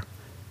 4,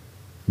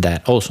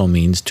 that also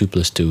means 2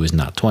 plus 2 is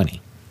not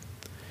 20.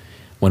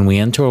 When we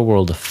enter a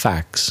world of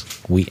facts,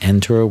 we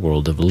enter a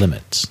world of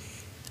limits.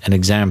 An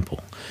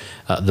example,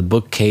 the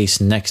bookcase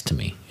next to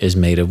me is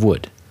made of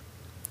wood.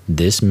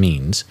 This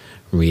means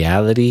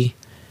reality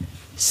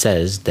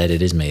says that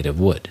it is made of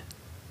wood.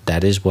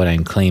 That is what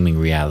I'm claiming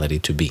reality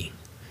to be.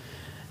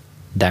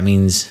 That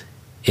means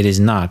it is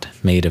not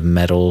made of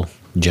metal,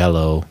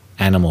 jello,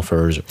 animal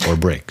furs, or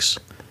bricks.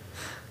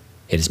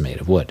 It is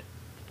made of wood.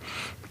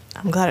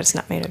 I'm glad it's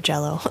not made of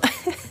jello.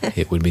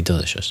 It would be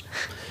delicious.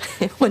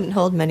 It wouldn't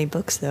hold many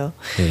books, though.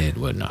 It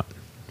would not.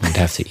 We'd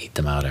have to eat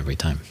them out every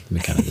time. It'd be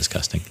kind of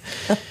disgusting.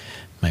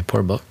 My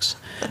poor books.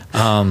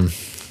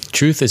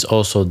 Truth is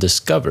also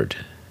discovered.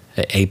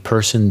 A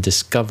person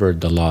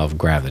discovered the law of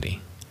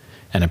gravity,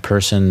 and a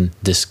person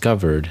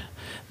discovered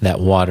that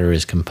water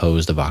is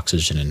composed of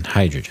oxygen and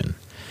hydrogen.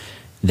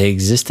 They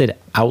existed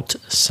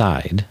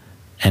outside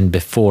and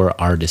before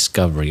our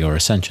discovery or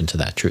ascension to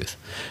that truth.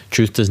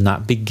 Truth does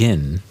not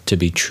begin to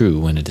be true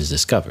when it is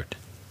discovered.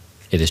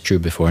 It is true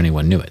before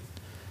anyone knew it.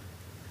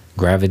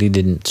 Gravity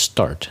didn't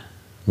start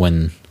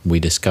when we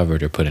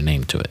discovered or put a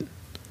name to it.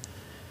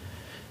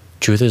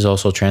 Truth is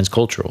also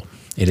transcultural.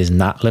 It is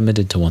not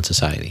limited to one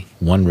society,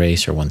 one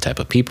race or one type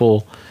of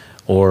people,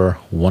 or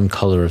one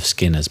color of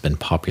skin has been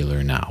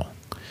popular now.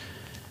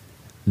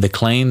 The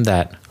claim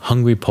that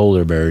hungry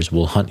polar bears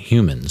will hunt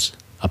humans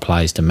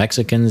applies to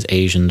Mexicans,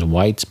 Asians,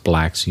 whites,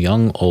 blacks,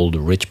 young, old,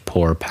 rich,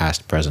 poor,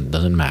 past, present,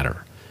 doesn't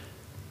matter.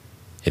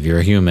 If you're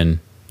a human,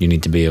 you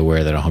need to be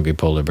aware that a hungry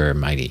polar bear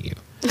might eat you.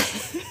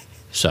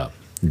 So,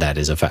 that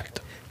is a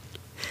fact.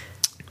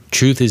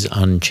 Truth is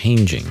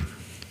unchanging.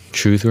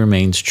 Truth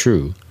remains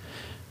true,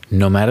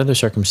 no matter the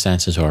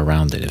circumstances or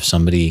around it. If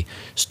somebody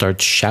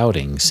starts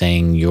shouting,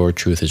 saying your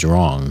truth is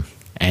wrong,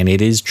 and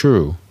it is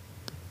true,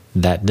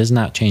 that does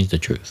not change the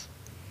truth.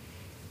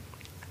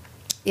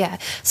 Yeah,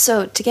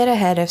 so to get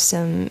ahead of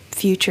some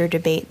future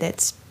debate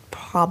that's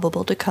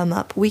probable to come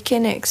up, we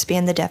can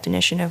expand the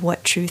definition of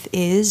what truth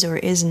is or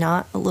is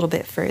not a little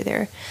bit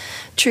further.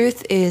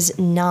 Truth is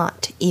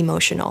not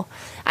emotional.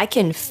 I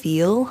can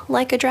feel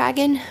like a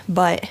dragon,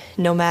 but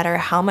no matter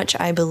how much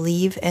I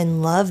believe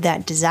and love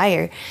that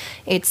desire,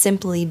 it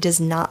simply does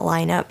not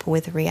line up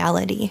with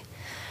reality.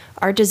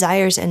 Our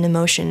desires and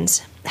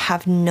emotions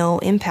have no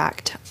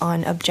impact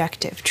on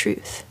objective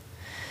truth.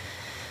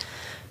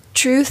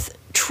 Truth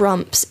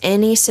trumps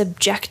any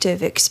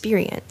subjective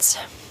experience.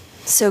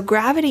 So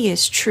gravity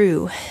is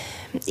true,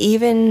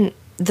 even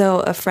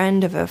though a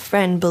friend of a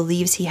friend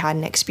believes he had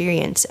an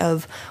experience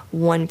of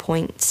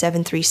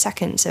 1.73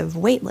 seconds of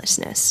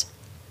weightlessness.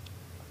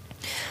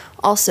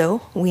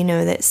 Also, we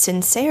know that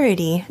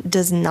sincerity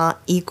does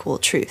not equal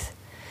truth.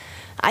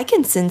 I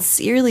can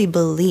sincerely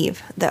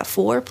believe that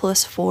 4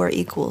 plus 4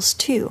 equals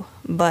 2,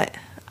 but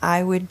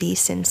I would be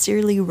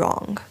sincerely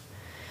wrong.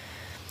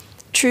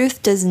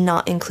 Truth does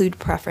not include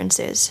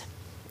preferences.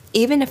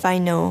 Even if I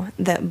know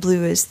that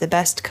blue is the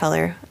best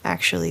color,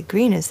 actually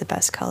green is the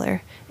best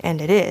color,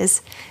 and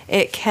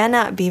it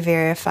cannot be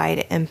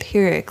verified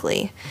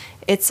empirically.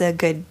 It's a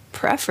good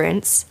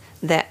preference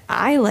that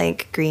I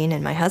like green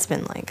and my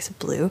husband likes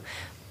blue,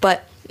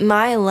 but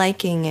my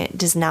liking it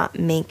does not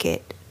make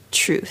it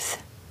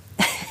truth.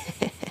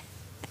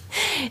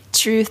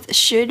 Truth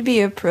should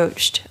be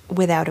approached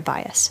without a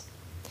bias.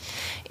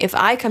 If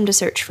I come to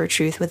search for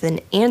truth with an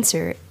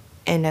answer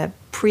and a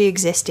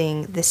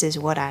pre-existing this is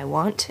what I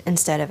want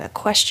instead of a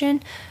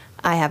question,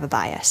 I have a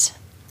bias.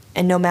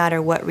 And no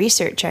matter what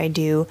research I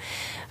do,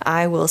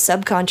 I will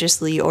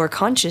subconsciously or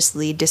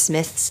consciously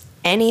dismiss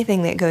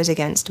anything that goes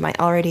against my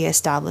already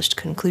established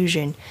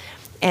conclusion,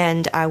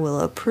 and I will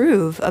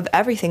approve of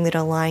everything that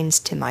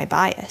aligns to my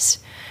bias.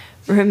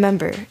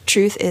 Remember,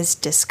 truth is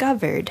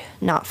discovered,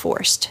 not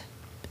forced.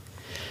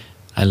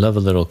 I love a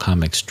little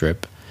comic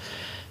strip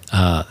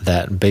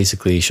that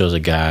basically shows a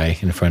guy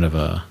in front of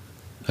a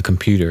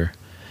computer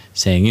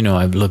saying,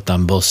 I've looked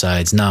on both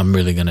sides, now I'm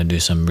really going to do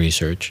some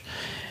research.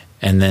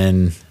 And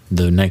then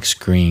the next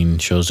screen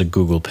shows a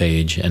Google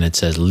page, and it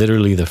says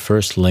literally the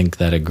first link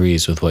that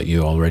agrees with what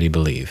you already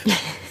believe.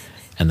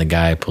 And the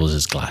guy pulls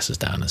his glasses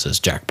down and says,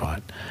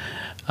 jackpot.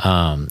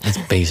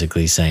 It's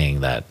basically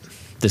saying that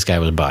this guy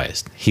was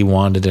biased. He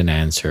wanted an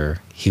answer.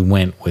 He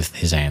went with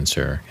his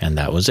answer, and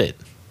that was it.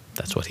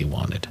 That's what he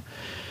wanted.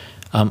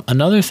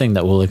 Another thing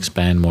that we'll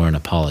expand more in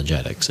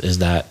apologetics is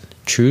that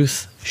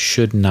truth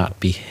should not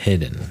be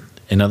hidden.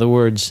 In other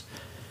words,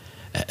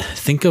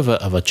 think of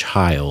a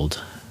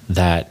child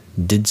that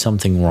did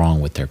something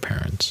wrong with their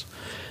parents.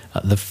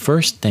 The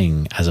first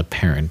thing as a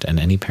parent, and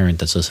any parent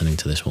that's listening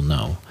to this will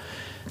know,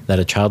 that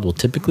a child will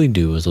typically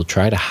do is they'll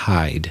try to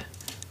hide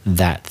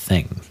that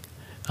thing.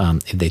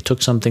 If they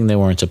took something they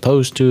weren't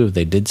supposed to, if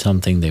they did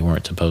something they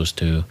weren't supposed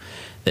to,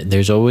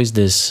 there's always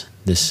this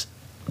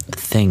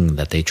thing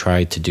that they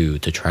try to do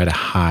to try to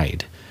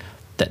hide.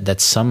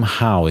 That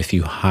somehow, if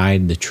you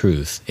hide the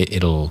truth,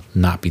 it'll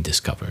not be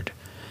discovered.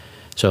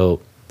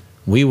 So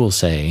we will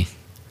say,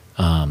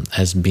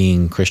 as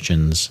being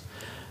Christians,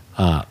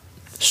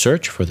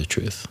 search for the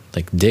truth,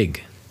 like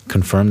dig,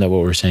 confirm that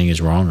what we're saying is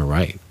wrong or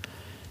right.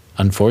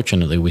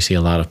 Unfortunately, we see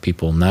a lot of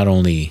people not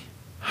only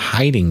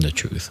hiding the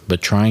truth,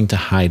 but trying to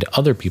hide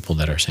other people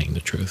that are saying the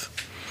truth.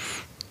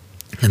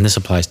 And this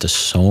applies to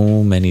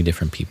so many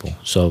different people.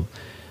 So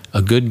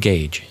a good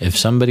gauge, if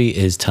somebody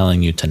is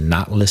telling you to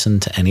not listen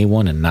to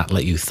anyone and not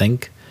let you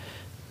think,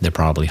 they're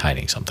probably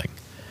hiding something.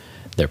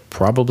 They're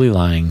probably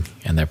lying,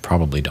 and they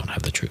probably don't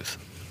have the truth.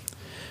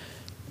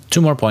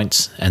 2 more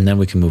points, and then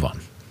we can move on.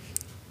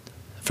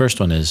 First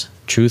one is,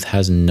 truth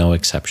has no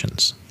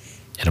exceptions.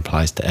 It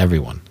applies to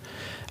everyone.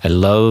 I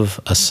love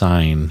a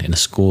sign in a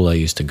school I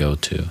used to go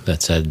to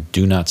that said,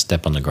 "Do not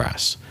step on the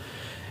grass."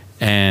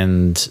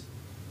 And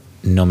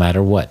no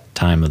matter what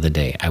time of the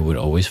day, I would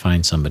always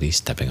find somebody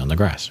stepping on the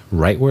grass,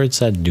 right where it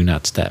said, "Do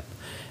not step."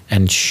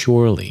 And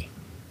surely,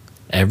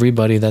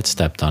 everybody that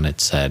stepped on it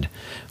said,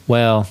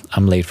 "Well,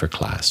 I'm late for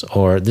class,"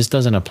 or "This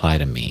doesn't apply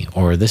to me,"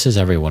 or "This is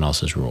everyone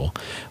else's rule,"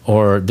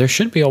 or "There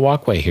should be a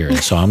walkway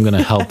here, so I'm going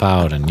to help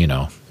out and,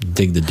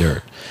 dig the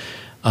dirt."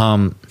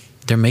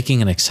 They're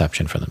making an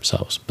exception for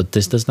themselves, but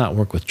this does not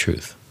work with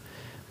truth.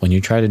 When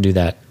you try to do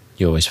that,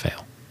 you always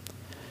fail.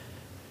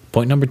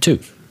 Point number 2,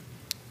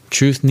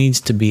 truth needs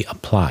to be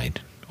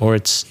applied, or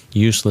it's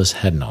useless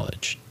head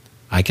knowledge.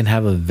 I can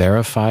have a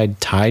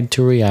verified, tied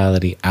to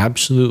reality,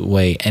 absolute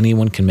way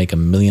anyone can make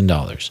 $1 million.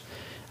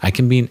 I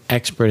can be an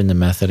expert in the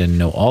method and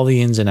know all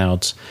the ins and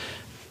outs,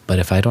 but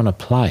if I don't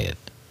apply it,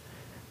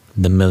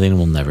 the million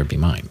will never be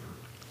mine.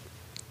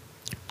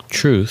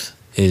 Truth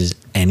is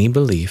any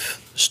belief,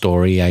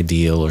 story,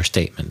 ideal, or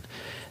statement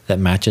that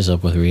matches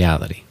up with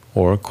reality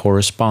or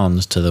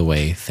corresponds to the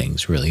way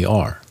things really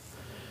are.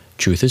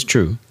 Truth is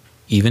true,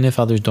 even if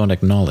others don't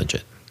acknowledge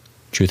it.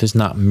 Truth is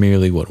not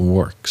merely what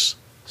works.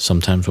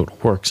 Sometimes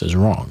what works is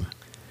wrong.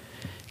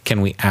 Can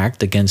we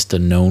act against a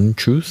known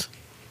truth?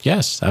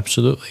 Yes,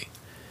 absolutely.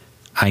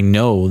 I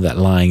know that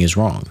lying is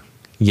wrong,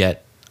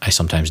 yet I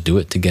sometimes do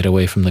it to get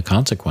away from the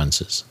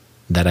consequences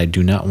that I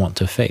do not want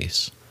to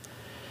face.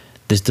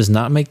 This does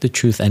not make the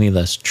truth any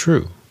less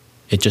true.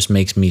 It just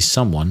makes me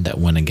someone that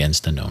went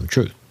against a known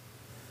truth.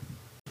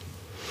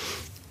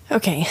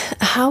 Okay,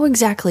 how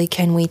exactly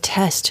can we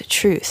test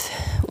truth?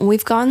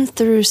 We've gone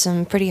through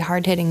some pretty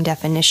hard-hitting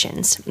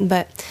definitions,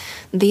 but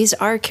these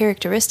are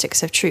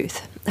characteristics of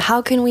truth.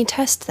 How can we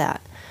test that?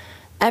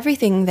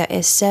 Everything that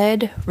is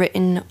said,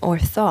 written, or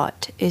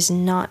thought is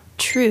not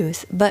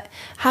truth, but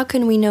how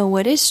can we know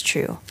what is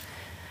true?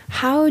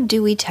 How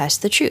do we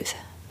test the truth?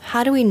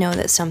 How do we know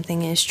that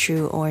something is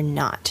true or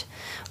not?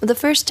 Well, the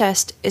first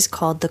test is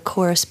called the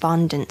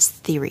correspondence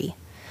theory.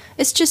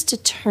 It's just a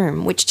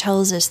term which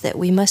tells us that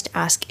we must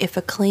ask if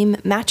a claim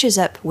matches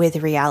up with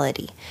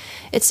reality.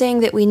 It's saying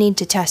that we need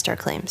to test our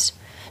claims.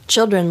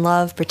 Children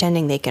love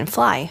pretending they can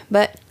fly,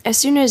 but as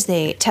soon as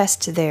they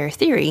test their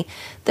theory,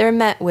 they're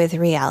met with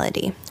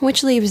reality,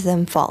 which leaves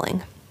them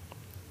falling.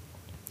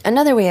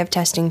 Another way of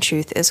testing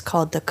truth is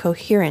called the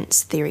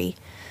coherence theory.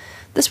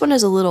 This one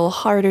is a little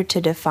harder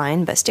to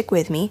define, but stick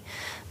with me.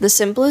 The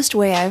simplest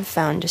way I've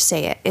found to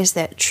say it is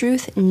that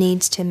truth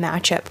needs to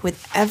match up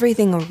with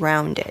everything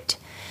around it.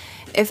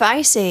 If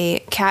I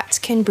say cats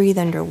can breathe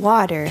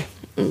underwater,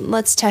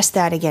 let's test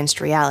that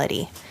against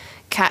reality.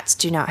 Cats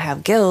do not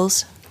have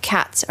gills,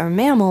 cats are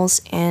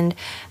mammals, and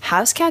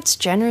house cats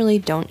generally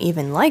don't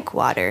even like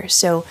water,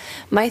 so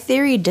my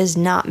theory does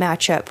not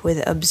match up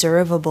with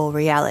observable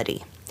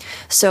reality.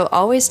 So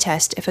always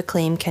test if a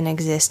claim can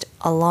exist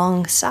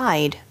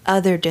alongside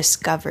other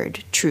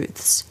discovered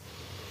truths.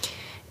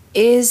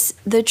 Is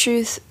the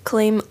truth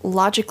claim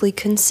logically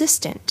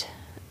consistent?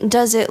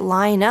 Does it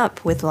line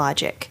up with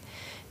logic?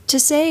 To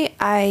say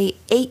I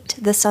ate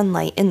the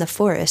sunlight in the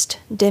forest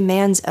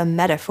demands a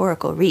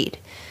metaphorical read.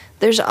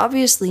 There's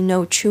obviously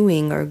no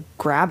chewing or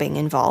grabbing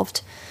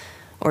involved,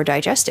 or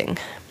digesting.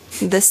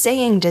 The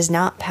saying does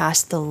not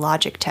pass the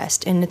logic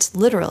test in its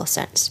literal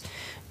sense.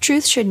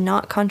 Truth should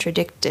not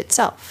contradict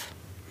itself.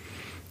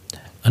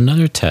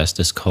 Another test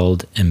is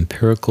called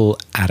empirical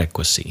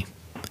adequacy.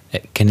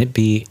 Can it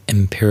be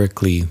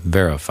empirically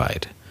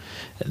verified?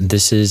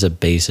 This is a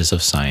basis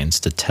of science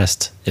to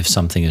test if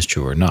something is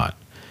true or not.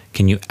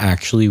 Can you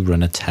actually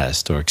run a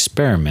test or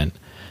experiment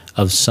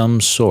of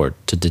some sort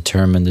to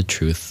determine the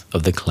truth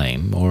of the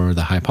claim or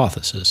the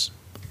hypothesis?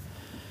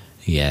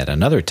 Yet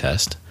another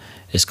test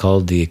is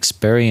called the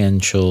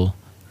experiential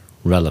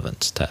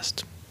relevance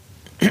test.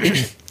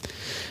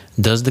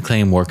 Does the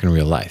claim work in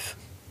real life?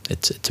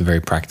 It's a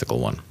very practical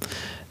one.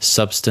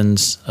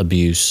 Substance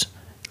abuse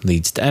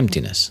leads to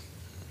emptiness.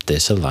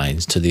 This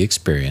aligns to the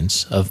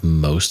experience of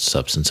most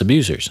substance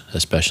abusers,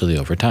 especially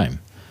over time.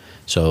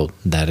 So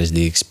that is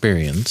the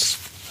experience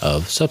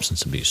of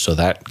substance abuse. So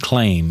that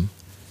claim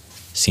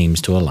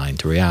seems to align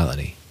to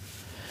reality.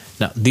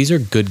 Now, these are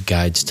good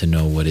guides to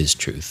know what is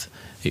truth.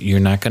 You're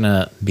not going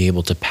to be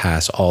able to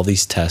pass all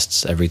these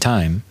tests every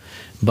time,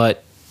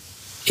 but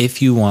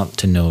if you want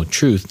to know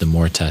truth, the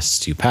more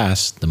tests you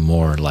pass, the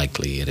more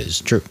likely it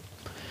is true.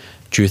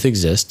 Truth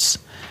exists,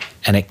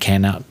 and it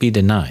cannot be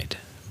denied,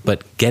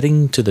 but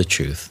getting to the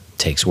truth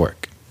takes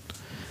work.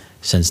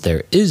 Since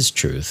there is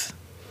truth,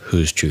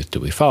 whose truth do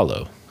we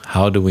follow?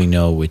 How do we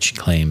know which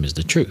claim is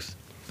the truth?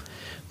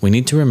 We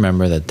need to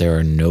remember that there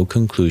are no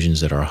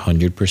conclusions that are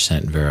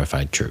 100%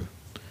 verified true.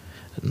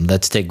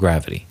 Let's take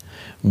gravity.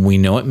 We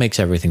know it makes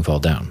everything fall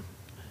down.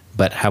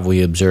 But have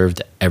we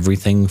observed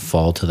everything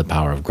fall to the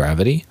power of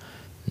gravity?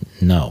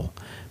 No.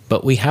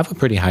 But we have a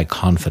pretty high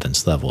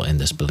confidence level in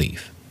this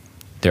belief.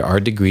 There are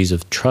degrees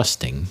of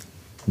trusting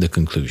the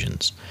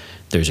conclusions.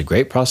 There's a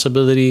great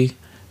possibility,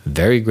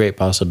 very great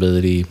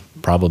possibility,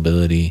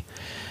 probability,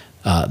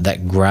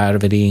 that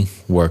gravity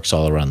works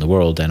all around the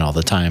world and all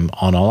the time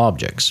on all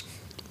objects.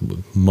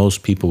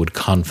 Most people would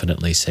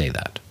confidently say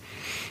that.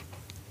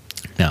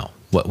 Now,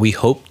 what we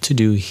hope to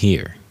do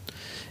here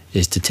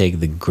is to take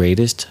the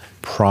greatest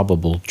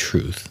probable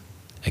truth,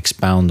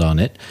 expound on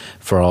it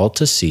for all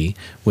to see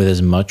with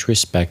as much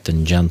respect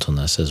and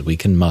gentleness as we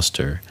can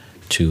muster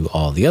to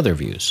all the other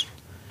views.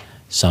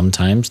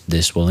 Sometimes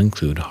this will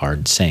include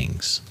hard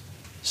sayings.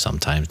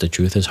 Sometimes the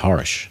truth is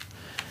harsh.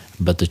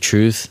 But the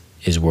truth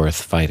is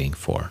worth fighting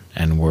for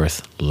and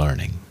worth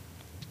learning.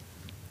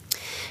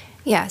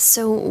 Yeah,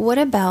 so what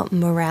about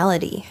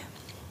morality?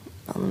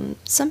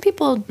 Some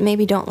people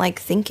maybe don't like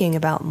thinking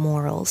about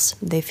morals.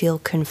 They feel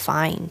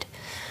confined.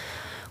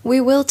 We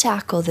will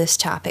tackle this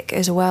topic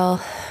as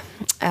well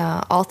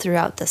all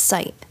throughout the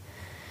site.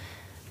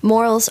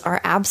 Morals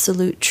are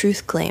absolute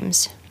truth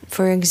claims.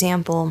 For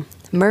example,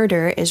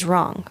 murder is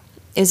wrong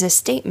is a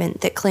statement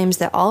that claims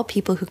that all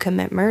people who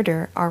commit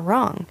murder are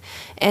wrong,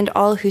 and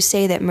all who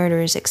say that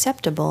murder is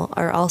acceptable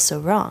are also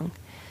wrong.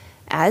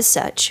 As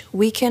such,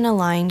 we can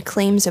align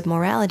claims of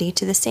morality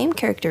to the same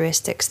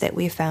characteristics that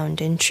we found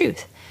in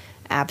truth: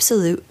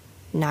 absolute,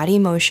 not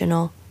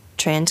emotional,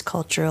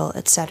 transcultural,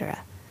 etc.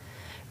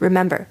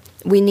 Remember,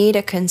 we need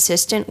a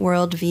consistent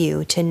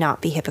worldview to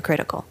not be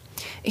hypocritical.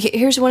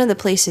 Here's one of the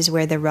places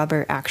where the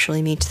rubber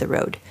actually meets the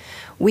road.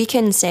 We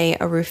can say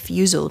a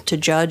refusal to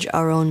judge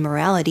our own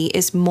morality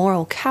is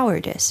moral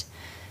cowardice,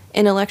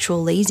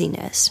 intellectual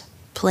laziness,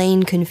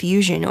 plain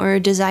confusion, or a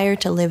desire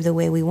to live the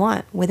way we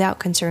want without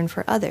concern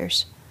for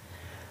others.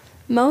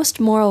 Most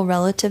moral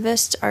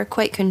relativists are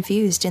quite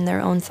confused in their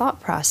own thought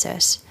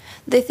process.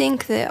 They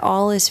think that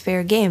all is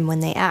fair game when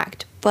they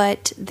act,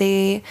 but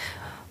they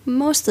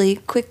mostly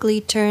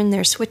quickly turn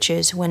their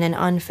switches when an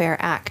unfair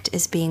act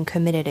is being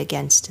committed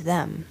against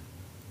them.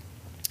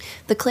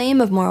 The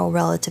claim of moral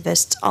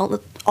relativists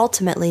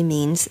ultimately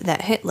means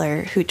that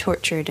Hitler, who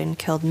tortured and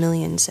killed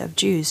millions of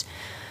Jews,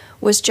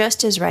 was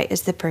just as right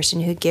as the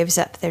person who gives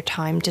up their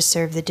time to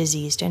serve the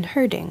diseased and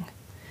hurting.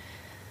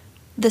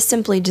 This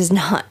simply does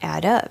not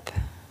add up.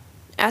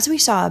 As we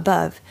saw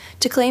above,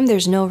 to claim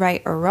there's no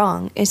right or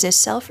wrong is a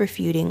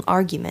self-refuting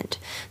argument.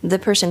 The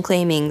person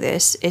claiming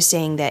this is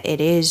saying that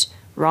it is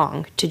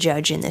wrong to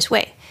judge in this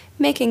way,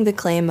 making the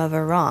claim of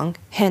a wrong,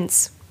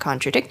 hence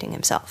contradicting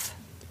himself.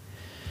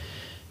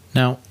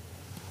 Now,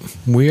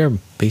 we are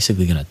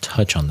basically going to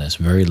touch on this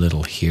very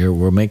little here.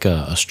 We'll make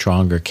a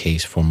stronger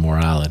case for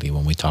morality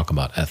when we talk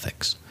about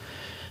ethics.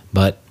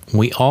 But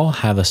we all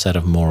have a set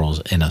of morals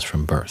in us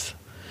from birth.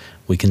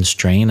 We can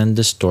strain and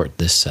distort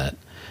this set,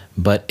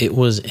 but it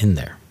was in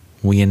there.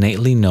 We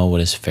innately know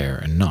what is fair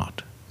and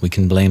not. We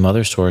can blame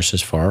other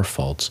sources for our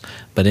faults,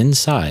 but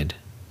inside,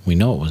 we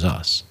know it was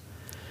us.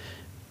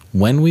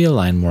 When we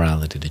align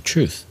morality to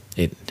truth,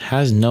 it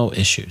has no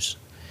issues.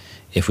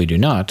 If we do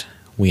not,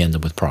 we end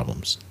up with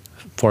problems.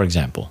 For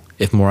example,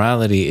 if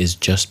morality is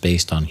just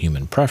based on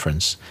human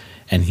preference,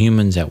 and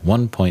humans at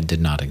one point did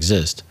not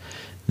exist,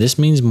 this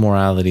means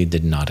morality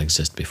did not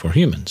exist before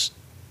humans.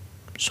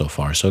 So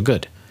far, so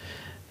good.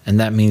 And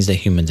that means that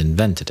humans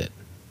invented it.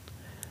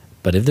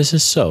 But if this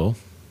is so,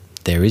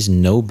 there is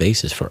no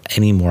basis for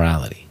any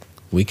morality.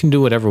 We can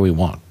do whatever we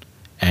want,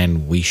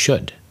 and we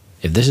should.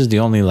 If this is the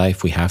only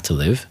life we have to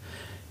live,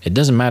 it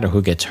doesn't matter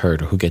who gets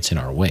hurt or who gets in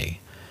our way.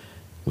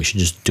 We should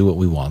just do what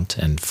we want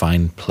and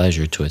find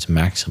pleasure to its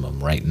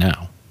maximum right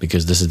now,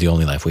 because this is the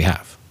only life we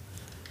have.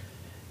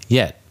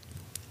 Yet,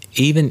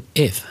 even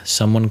if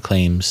someone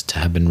claims to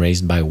have been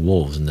raised by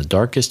wolves in the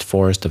darkest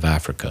forest of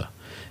Africa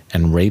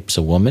and rapes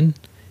a woman,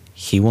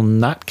 he will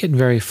not get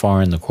very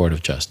far in the court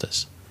of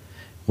justice.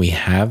 We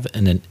have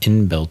an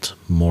inbuilt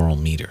moral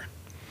meter.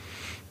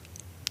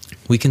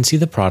 We can see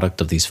the product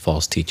of these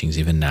false teachings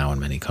even now in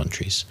many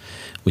countries.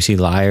 We see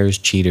liars,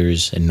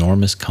 cheaters,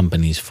 enormous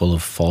companies full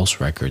of false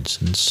records,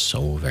 and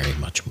so very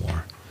much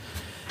more.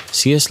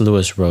 C.S.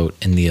 Lewis wrote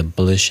in The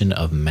Abolition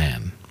of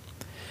Man,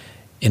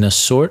 "In a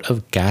sort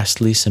of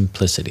ghastly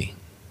simplicity,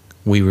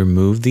 we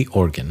remove the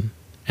organ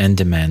and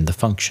demand the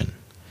function.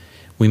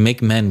 We make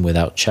men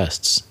without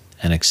chests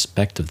and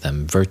expect of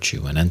them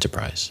virtue and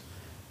enterprise.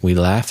 We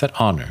laugh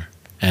at honor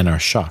and are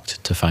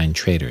shocked to find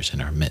traitors in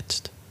our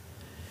midst."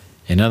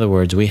 In other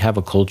words, we have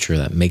a culture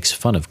that makes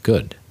fun of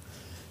good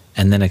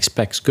and then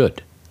expects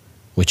good,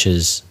 which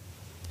is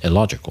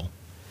illogical.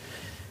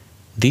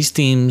 These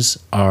themes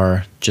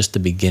are just the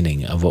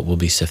beginning of what we'll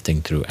be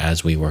sifting through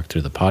as we work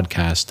through the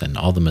podcast and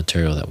all the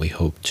material that we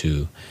hope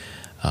to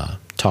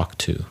talk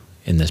to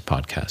in this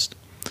podcast.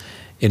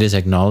 It is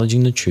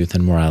acknowledging the truth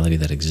and morality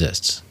that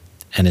exists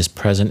and is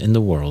present in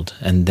the world,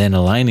 and then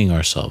aligning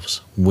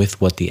ourselves with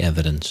what the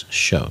evidence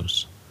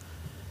shows.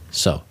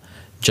 So,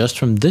 just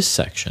from this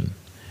section,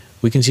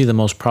 we can see the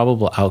most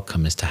probable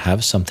outcome is to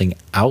have something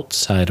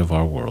outside of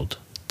our world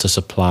to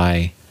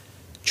supply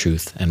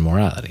truth and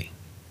morality.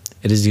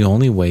 It is the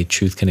only way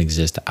truth can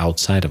exist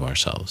outside of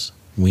ourselves.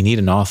 We need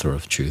an author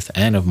of truth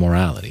and of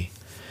morality.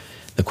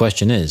 The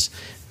question is,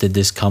 did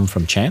this come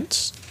from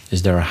chance?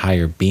 Is there a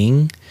higher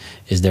being?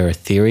 Is there a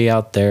theory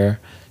out there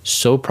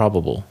so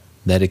probable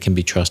that it can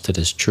be trusted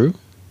as true?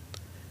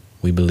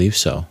 We believe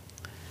so,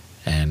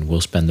 and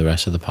we'll spend the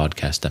rest of the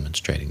podcast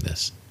demonstrating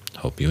this.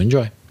 Hope you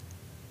enjoy.